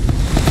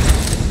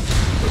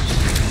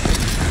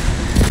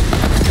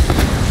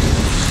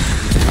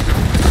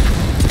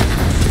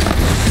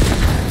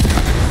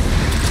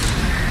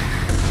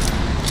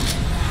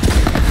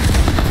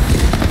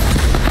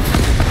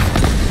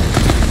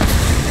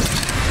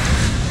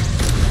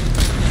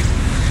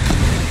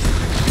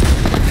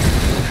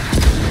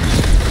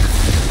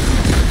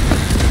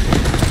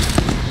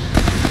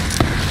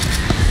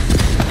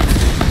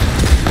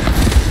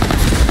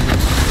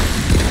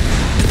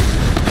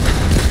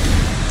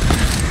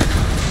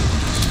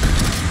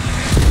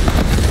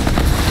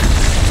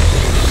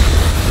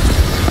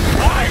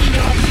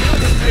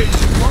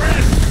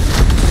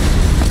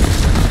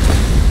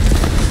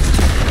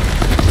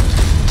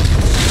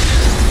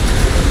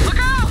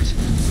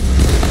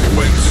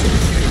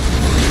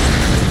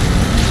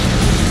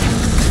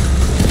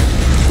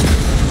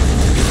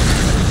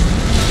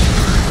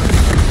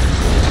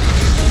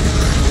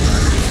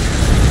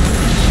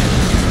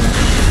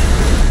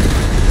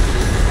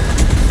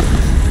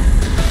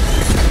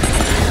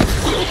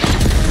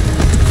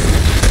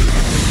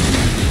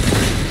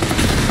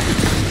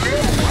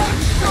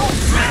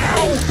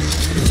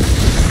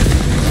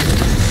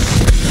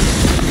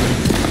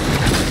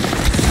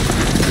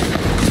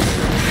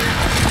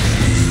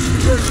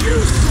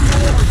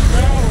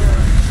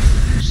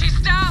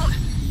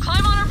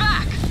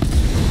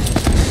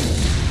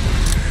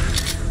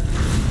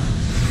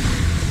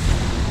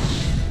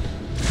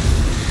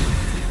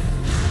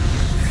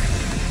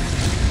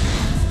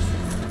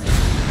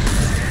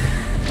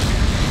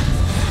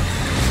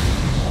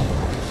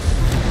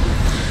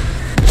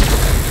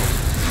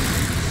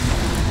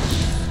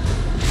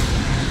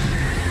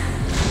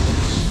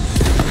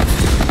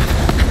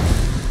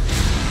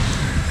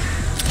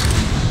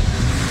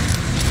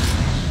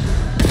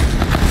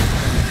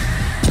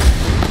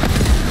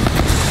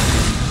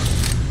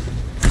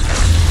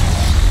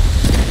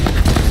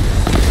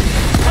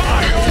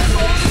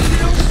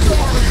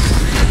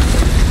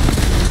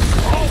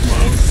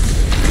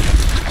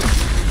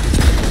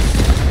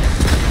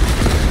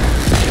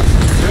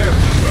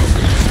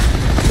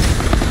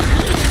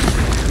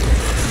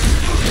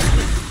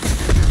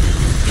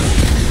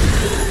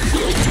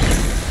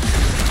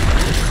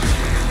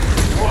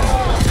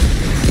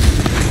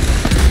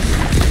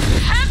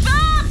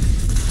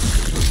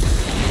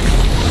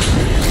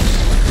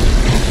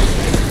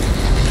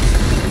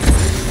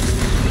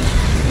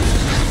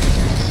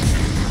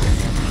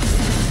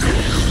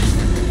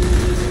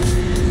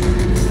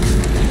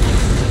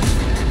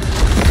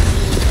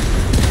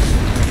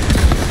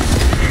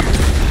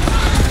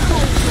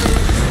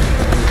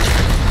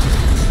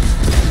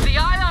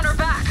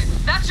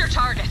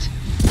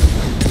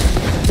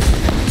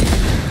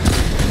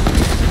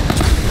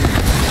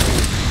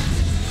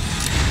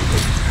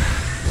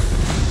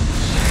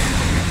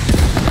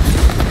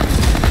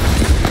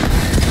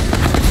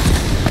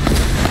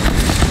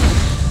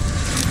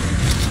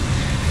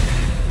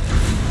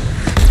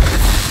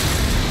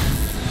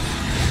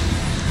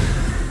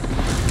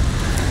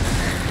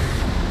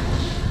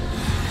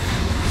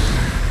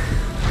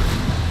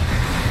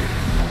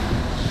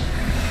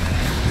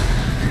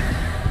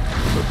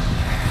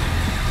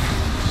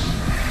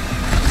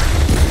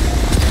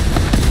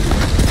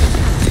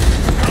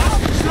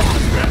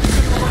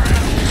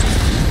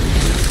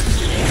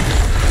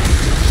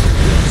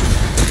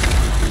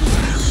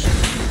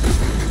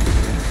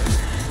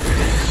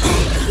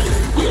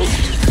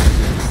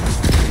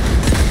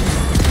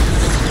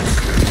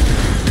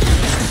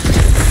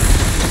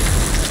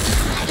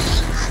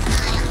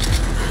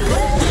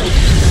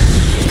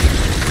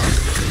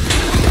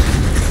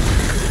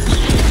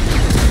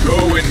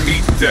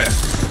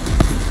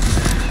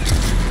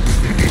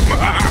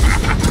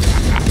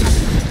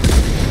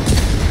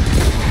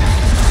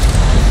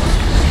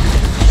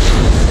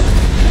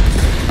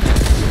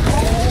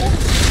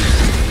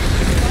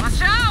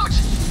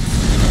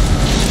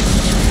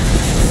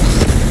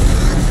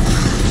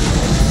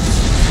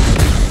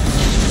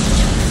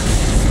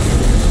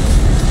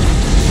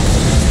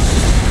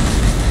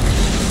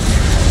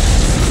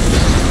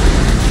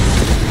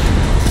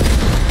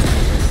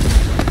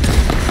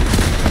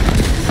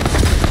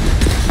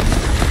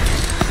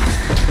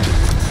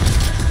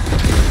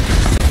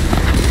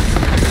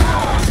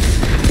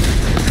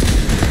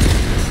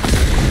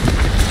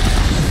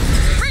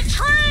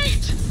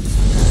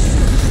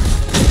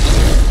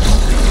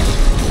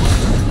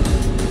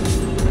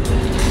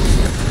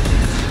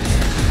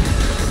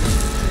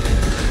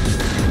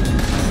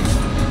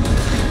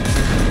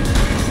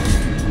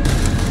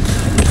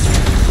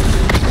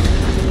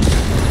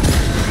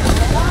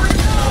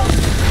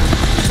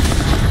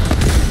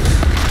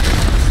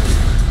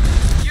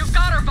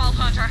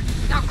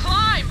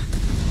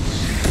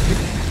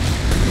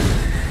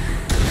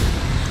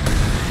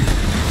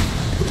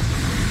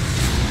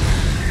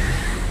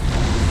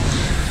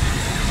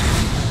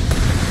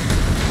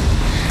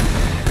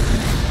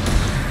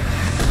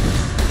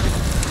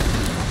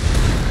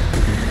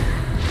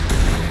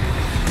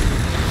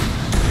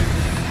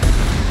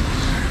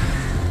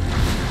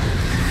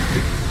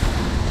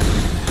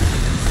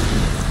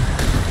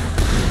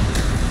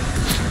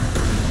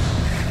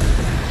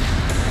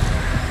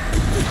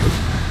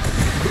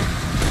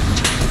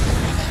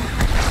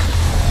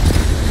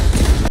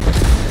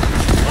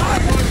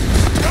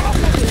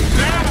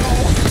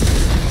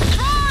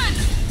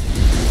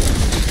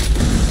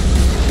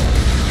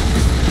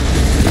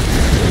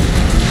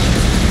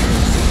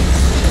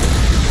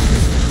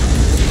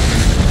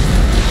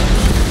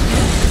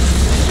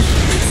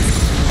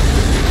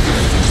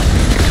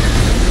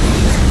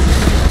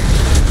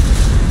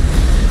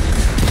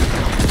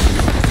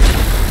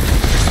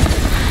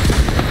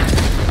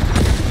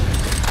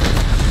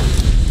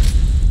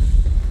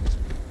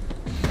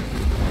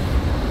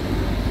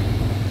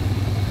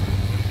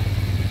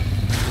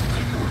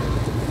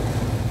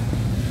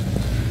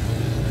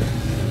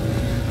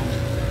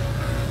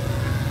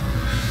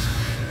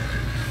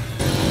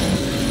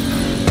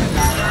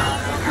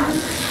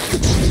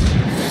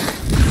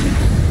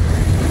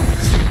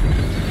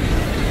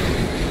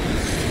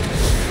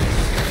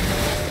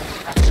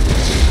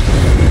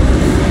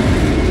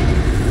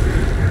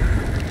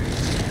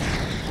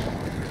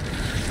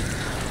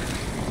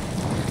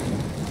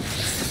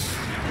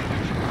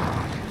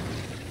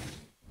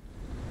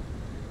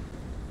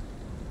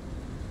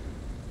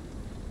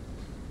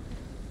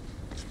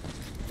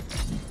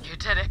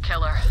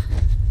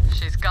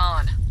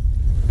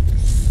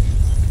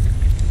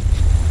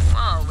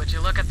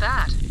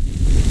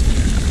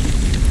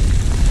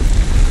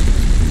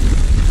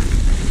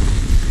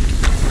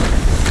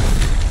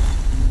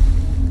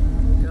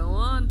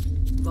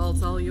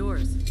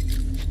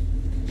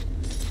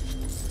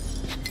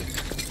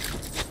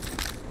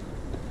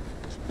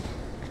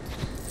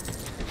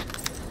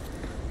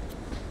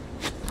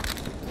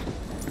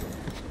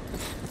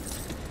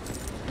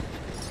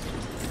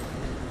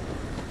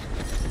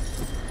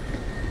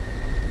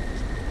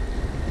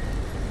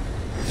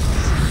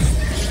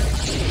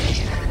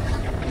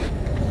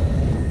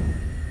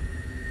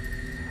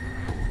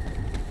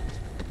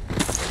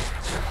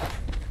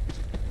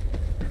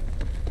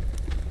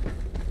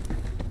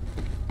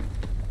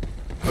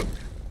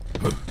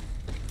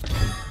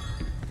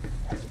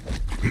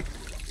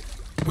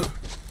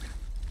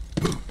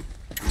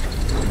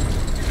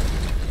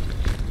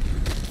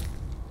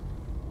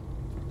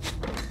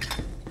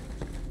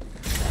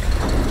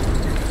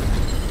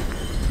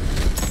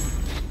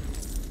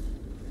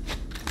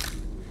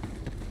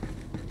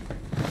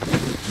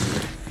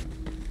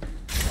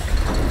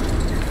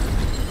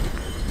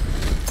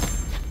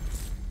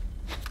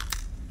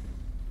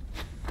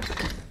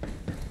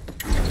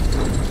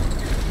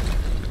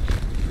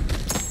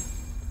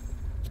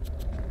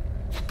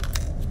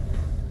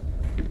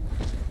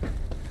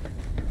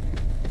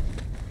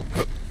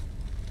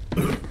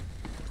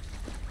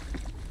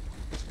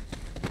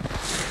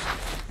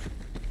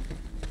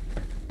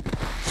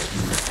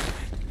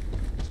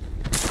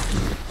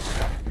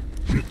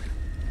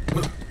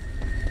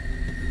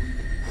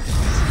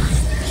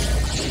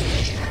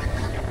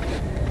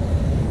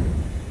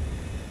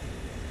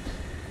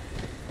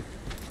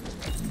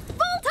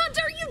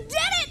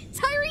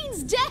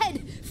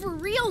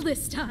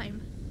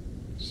 time.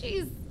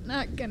 She's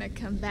not gonna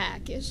come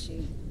back, is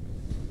she?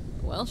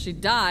 Well, she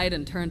died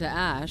and turned to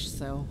ash,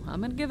 so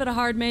I'm gonna give it a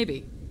hard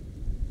maybe.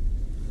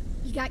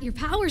 You got your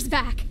powers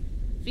back.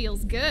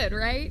 Feels good,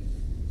 right?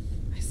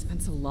 I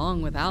spent so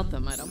long without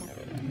them, I don't...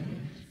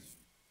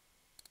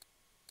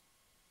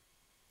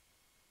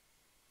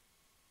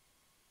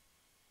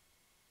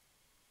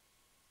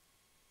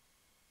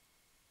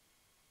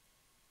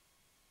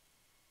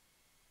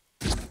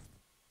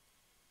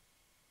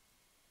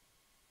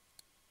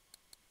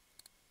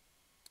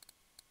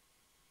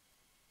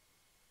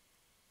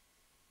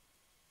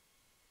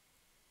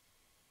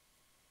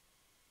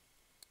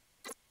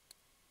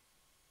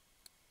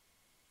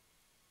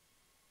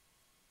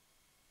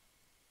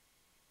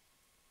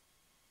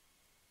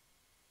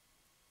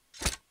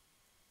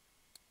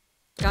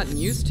 Gotten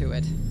used to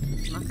it.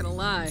 Not gonna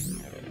lie.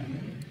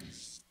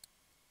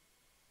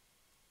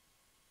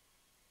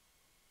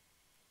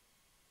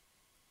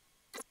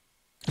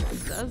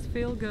 It does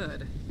feel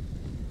good.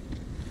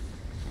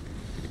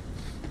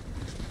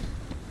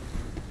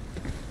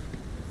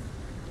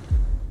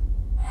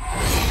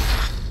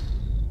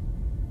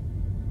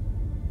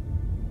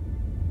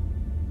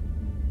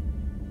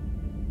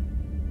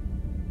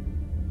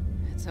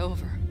 It's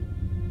over.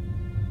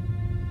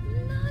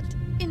 Not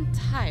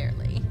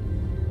entirely.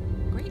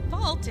 Great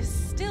Vault is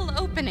still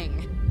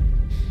opening.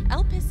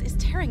 Elpis is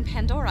tearing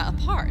Pandora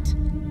apart.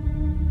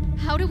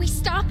 How do we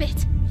stop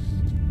it?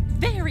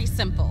 Very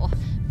simple.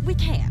 We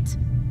can't.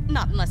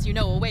 Not unless you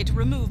know a way to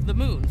remove the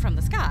moon from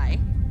the sky.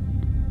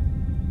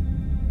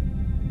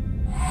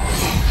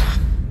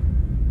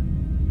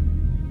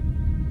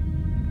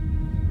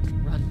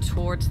 Run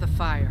towards the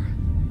fire.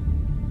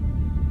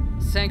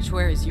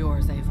 Sanctuary's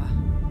yours, Ava.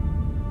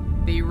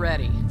 Be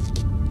ready.